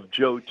heard of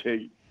Joe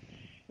Tate.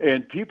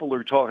 And people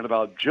are talking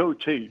about Joe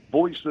Tate,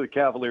 voice of the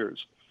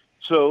Cavaliers.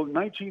 So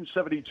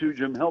 1972,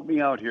 Jim, help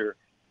me out here.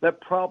 That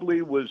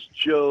probably was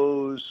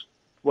Joe's,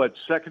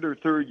 second or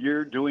third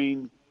year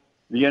doing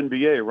the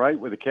NBA, right,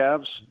 with the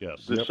Cavs?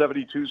 Yes. The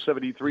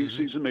 72-73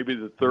 season, maybe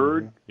the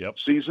third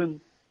season.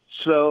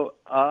 So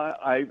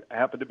I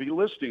happened to be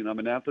listening. I'm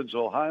in Athens,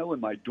 Ohio, in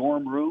my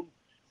dorm room,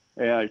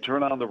 and I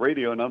turn on the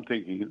radio, and I'm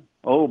thinking,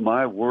 oh,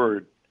 my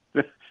word,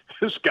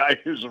 this guy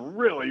is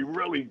really,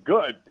 really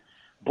good.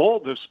 Ball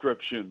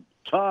description,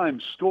 time,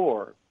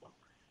 score.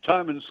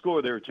 Time and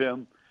score there,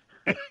 Tim.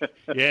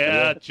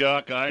 Yeah,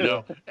 Chuck, I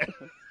know.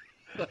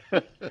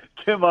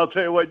 Tim, I'll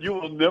tell you what, you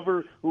will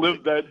never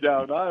live that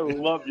down. I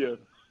love you.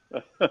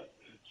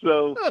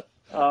 So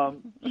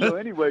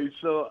anyway,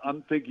 so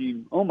I'm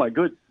thinking, oh, my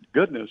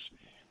goodness.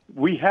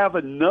 We have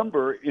a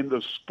number in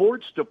the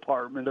sports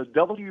department of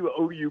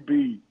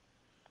WOUB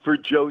for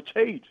Joe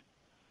Tate.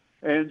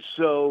 And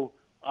so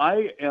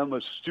I am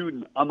a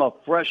student. I'm a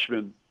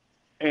freshman,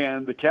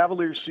 and the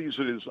Cavaliers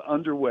season is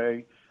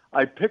underway.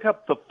 I pick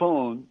up the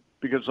phone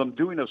because I'm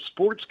doing a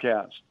sports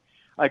cast.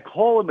 I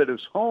call him at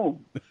his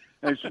home,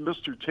 and I said,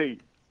 Mr.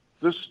 Tate,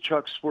 this is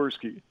Chuck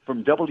Swirsky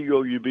from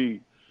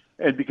WOUB.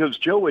 And because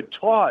Joe had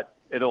taught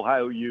at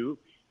Ohio U,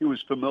 he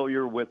was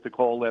familiar with the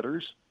call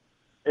letters.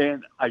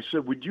 And I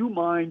said, would you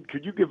mind,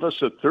 could you give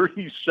us a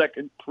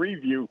 30-second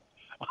preview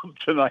of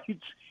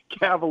tonight's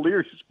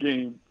Cavaliers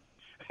game?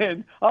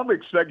 And I'm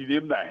expecting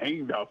him to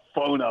hang the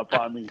phone up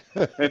on me.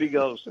 And he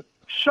goes,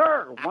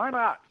 sure, why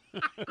not?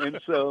 And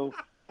so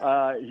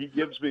he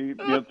gives me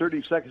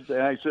 30 seconds.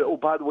 And I said, oh,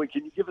 by the way,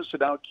 can you give us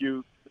an out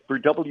cue for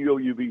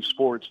WOUB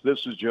Sports?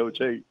 This is Joe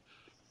Tate.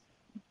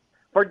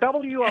 For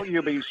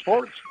WOUB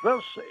Sports,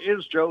 this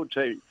is Joe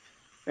Tate.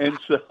 And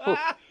so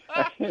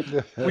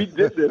we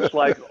did this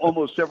like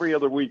almost every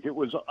other week. It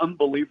was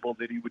unbelievable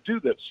that he would do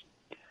this.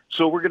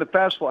 So we're going to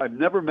fast forward. I've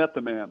never met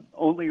the man,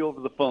 only over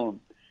the phone.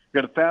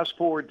 We're going to fast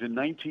forward to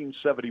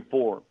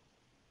 1974.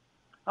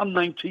 I'm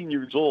 19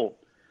 years old.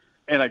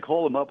 And I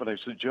called him up and I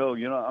said, Joe,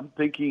 I'm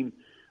thinking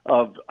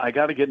of, I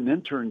got to get an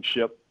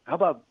internship. How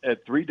about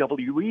at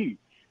 3WE?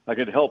 I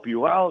could help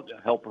you out,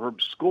 help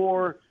Herb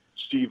score.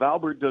 Steve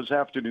Albert does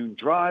afternoon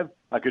drive.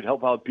 I could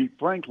help out Pete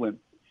Franklin.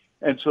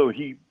 And so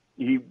he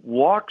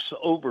walks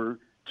over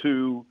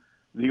to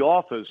the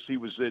office. He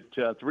was at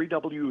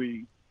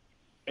 3WE,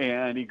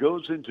 and he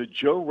goes into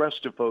Joe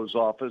Restifo's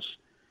office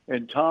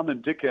and Tom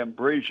and Dick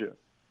Ambrosia,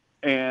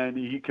 and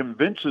he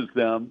convinces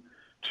them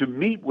to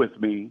meet with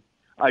me.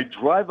 I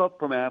drive up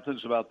from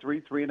Athens, about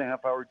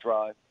 3.5 hour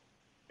drive,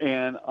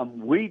 and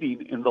I'm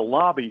waiting in the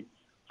lobby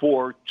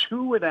for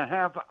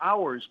 2.5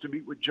 hours to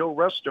meet with Joe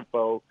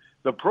Restifo,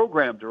 the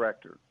program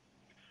director.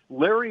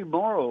 Larry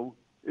Morrow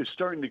is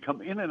starting to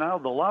come in and out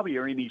of the lobby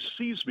area, and he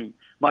sees me.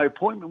 My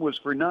appointment was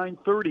for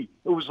 9:30.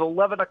 It was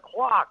 11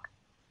 o'clock.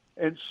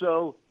 And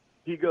so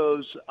he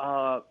goes,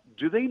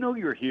 do they know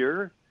you're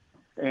here?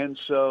 And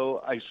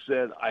so I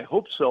said, I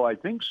hope so. I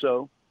think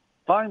so.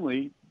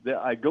 Finally,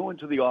 I go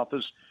into the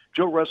office.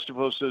 Joe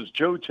Restifo says,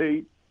 Joe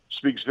Tate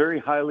speaks very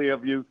highly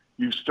of you.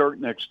 You start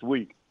next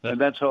week. And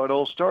that's how it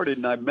all started.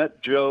 And I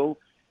met Joe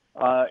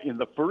in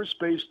the first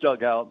base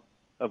dugout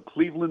of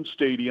Cleveland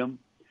Stadium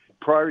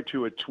prior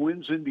to a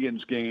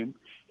Twins-Indians game.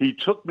 He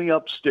took me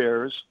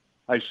upstairs.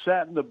 I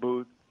sat in the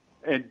booth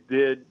and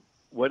did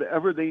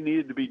whatever they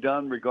needed to be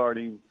done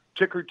regarding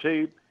ticker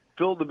tape,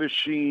 fill the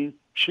machine,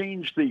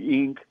 change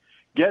the ink,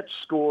 get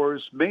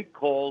scores, make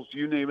calls,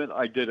 you name it,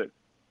 I did it.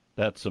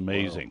 That's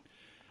amazing. Wow.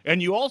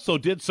 And you also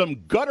did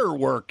some gutter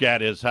work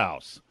at his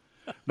house.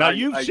 Now,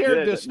 you've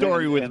shared this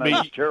story with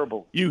me.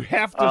 Terrible. You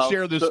have to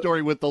share this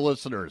story with the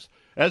listeners.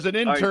 As an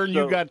intern,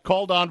 you got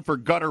called on for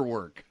gutter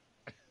work.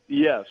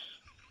 Yes.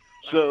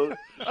 So at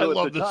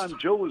the time,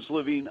 Joe was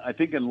living, I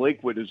think, in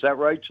Lakewood. Is that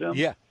right, Tim?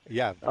 Yeah,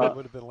 it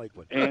would have been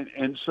Lakewood.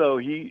 And so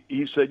he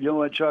said, you know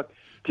what, Chuck,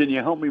 can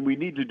you help me? We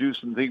need to do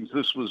some things.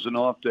 This was an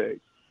off day.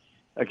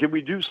 Can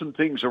we do some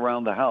things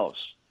around the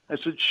house? I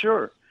said,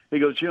 sure. He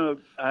goes,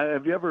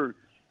 have you ever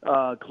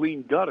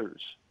cleaned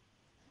gutters?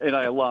 And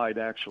I lied,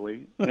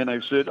 actually. And I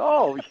said,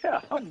 oh,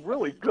 yeah, I'm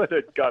really good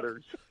at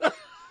gutters.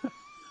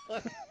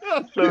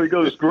 So he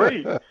goes,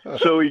 great.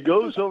 So he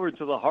goes over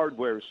to the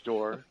hardware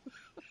store,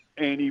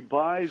 and he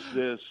buys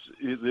the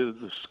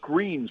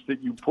screens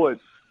that you put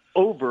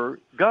over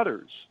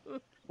gutters.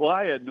 Well,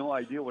 I had no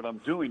idea what I'm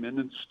doing. And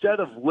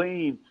instead of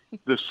laying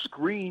the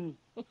screen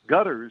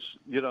gutters,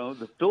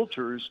 the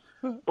filters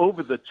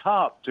over the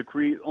top to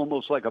create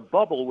almost like a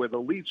bubble where the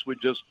leaves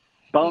would just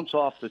bounce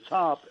off the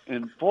top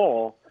and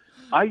fall,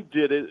 I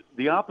did it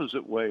the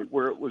opposite way,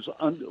 where it was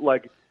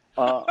like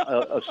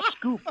a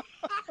scoop.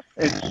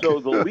 And so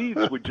the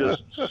leaves would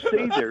just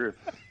stay there,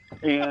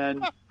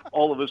 and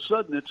all of a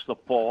sudden it's the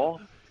fall,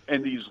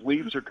 and these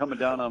leaves are coming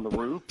down on the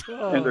roof,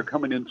 and they're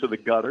coming into the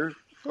gutter,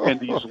 and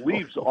these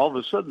leaves, all of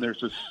a sudden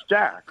there's a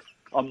stack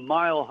a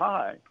mile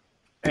high.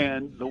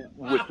 And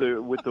with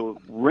the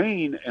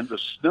rain and the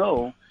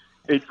snow,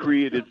 it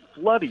created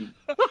flooding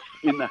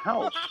in the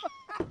house.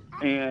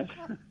 And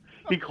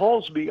he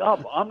calls me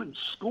up. I'm in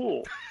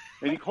school.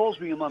 And he calls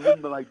me and I'm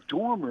in my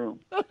dorm room.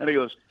 And he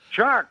goes,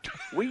 Chuck,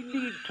 we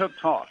need to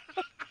talk.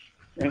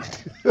 And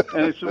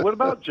I said, what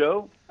about,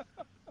 Joe?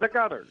 The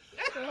gutters.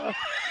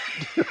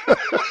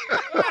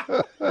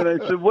 And I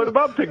said, what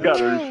about the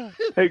gutters?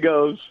 He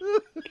goes,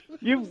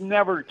 you've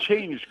never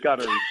changed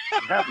gutters,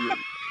 have you?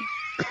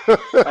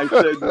 I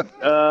said,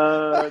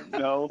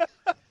 no.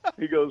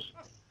 He goes,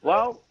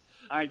 well,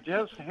 I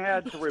just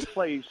had to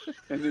replace,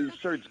 and then he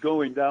starts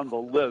going down the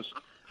list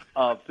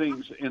of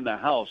things in the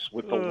house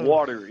with the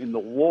water in the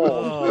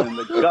walls and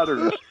the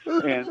gutters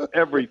and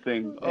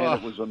everything, and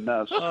it was a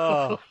mess.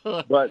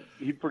 But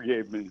he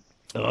forgave me.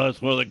 Oh,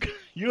 that's one of the,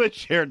 you had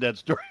shared that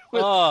story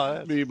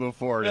with me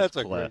before. That's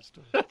a great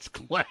story. That's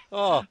class.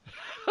 Oh,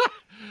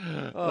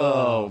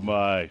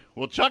 my.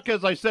 Well, Chuck,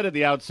 as I said at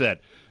the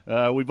outset,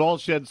 we've all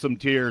shed some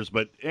tears,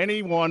 but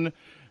anyone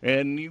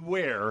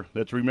anywhere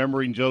that's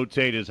remembering Joe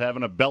Tate is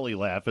having a belly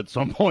laugh at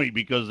some point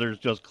because there's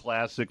just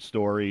classic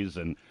stories.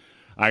 And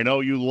I know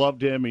you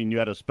loved him and you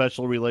had a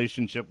special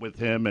relationship with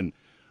him, and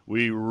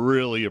we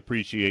really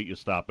appreciate you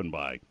stopping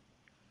by.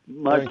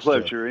 Thanks,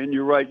 pleasure. Joe. And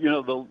you're right.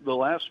 The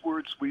last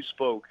words we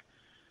spoke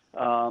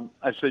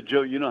I said,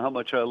 Joe, you know how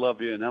much I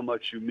love you and how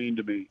much you mean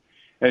to me.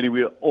 And he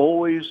would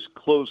always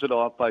close it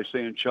off by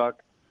saying,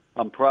 Chuck,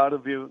 I'm proud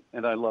of you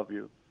and I love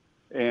you.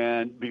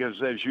 And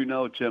because, as you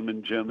know, Tim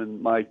and Jim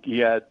and Mike, he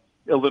had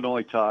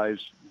Illinois ties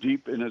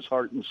deep in his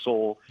heart and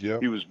soul.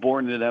 Yep. He was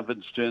born in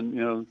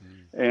Evanston,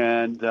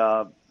 and,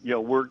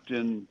 worked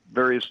in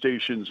various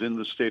stations in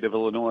the state of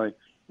Illinois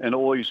and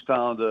always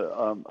found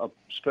a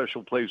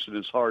special place in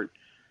his heart.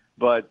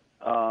 But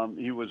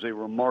he was a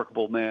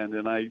remarkable man,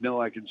 and I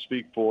know I can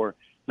speak for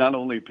not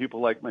only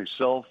people like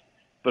myself,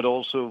 but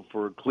also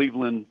for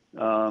Cleveland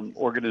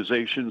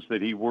organizations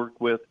that he worked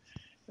with.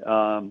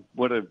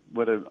 What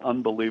an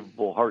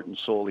unbelievable heart and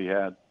soul he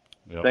had.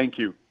 Yep. Thank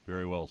you.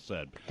 Very well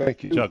said.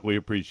 Thank you. Chuck, we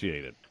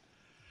appreciate it.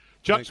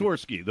 Chuck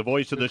Swirsky, the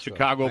voice of the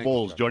Chicago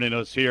Bulls, joining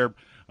us here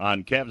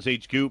on Cavs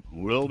HQ.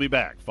 We'll be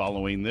back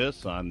following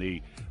this on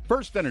the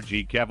First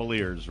Energy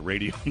Cavaliers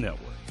Radio Network.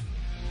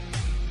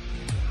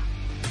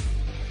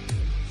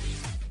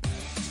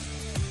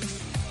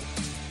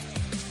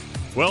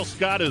 Well,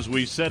 Scott, as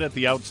we said at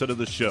the outset of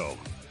the show,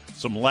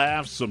 some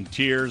laughs, some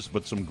tears,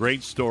 but some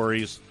great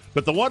stories.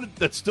 But the one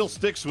that still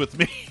sticks with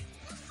me,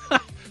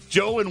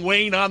 Joe and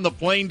Wayne on the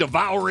plane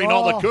devouring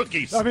all the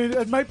cookies. I mean,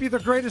 it might be the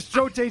greatest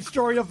Joe Tate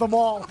story of them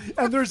all,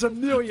 and there's a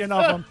million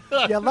of them.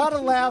 Yeah, a lot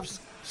of laughs,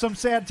 some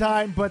sad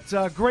time, but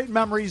great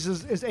memories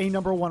is a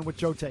number one with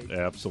Joe Tate.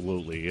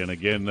 Absolutely. And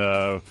again,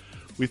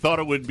 we thought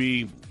it would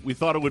be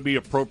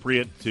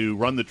appropriate to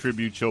run the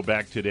tribute show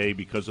back today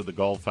because of the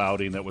golf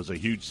outing that was a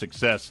huge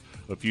success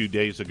a few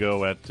days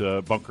ago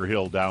at Bunker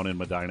Hill down in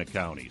Medina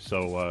County.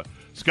 So,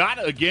 Scott,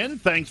 again,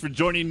 thanks for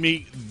joining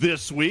me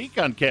this week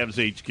on Cavs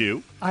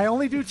HQ. I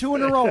only do 2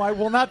 in a row. I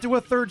will not do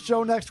a third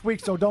show next week,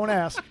 so don't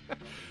ask.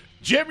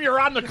 Jim, you're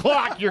on the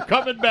clock. You're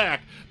coming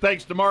back.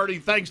 Thanks to Marty.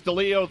 Thanks to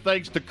Leo.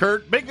 Thanks to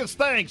Kurt. Biggest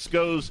thanks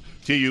goes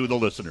to you, the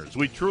listeners.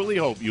 We truly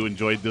hope you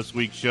enjoyed this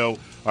week's show,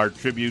 our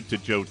tribute to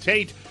Joe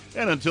Tate.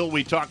 And until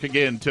we talk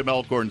again, Tim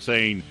Elkhorn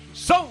saying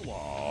so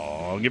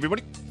long,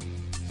 everybody.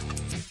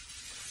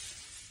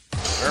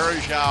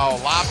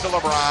 Bergeau, lob to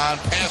LeBron,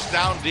 pass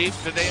down deep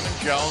to Damon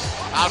Jones,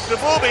 out to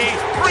Booby,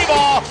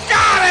 3-ball,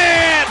 got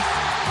it!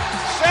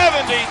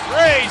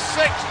 73-67,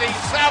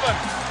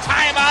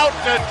 timeout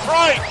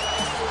Detroit.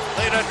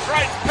 The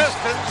Detroit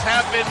Pistons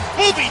have been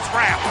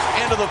booby-trapped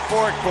into the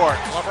forecourt.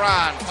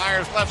 LeBron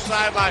fires left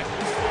sideline,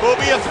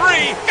 Booby a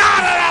 3,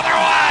 got another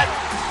one!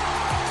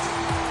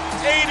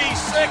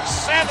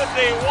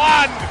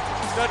 86-71,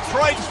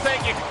 Detroit's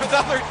taking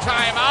another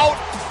timeout.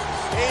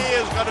 He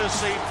is going to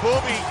see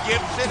Booby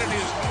Gibson in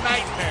his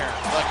nightmare.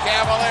 The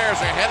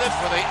Cavaliers are headed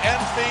for the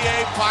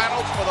NBA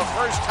Finals for the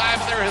first time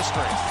in their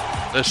history.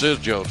 This is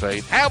Joe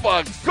Tate. Have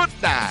a good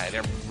night,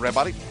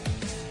 everybody.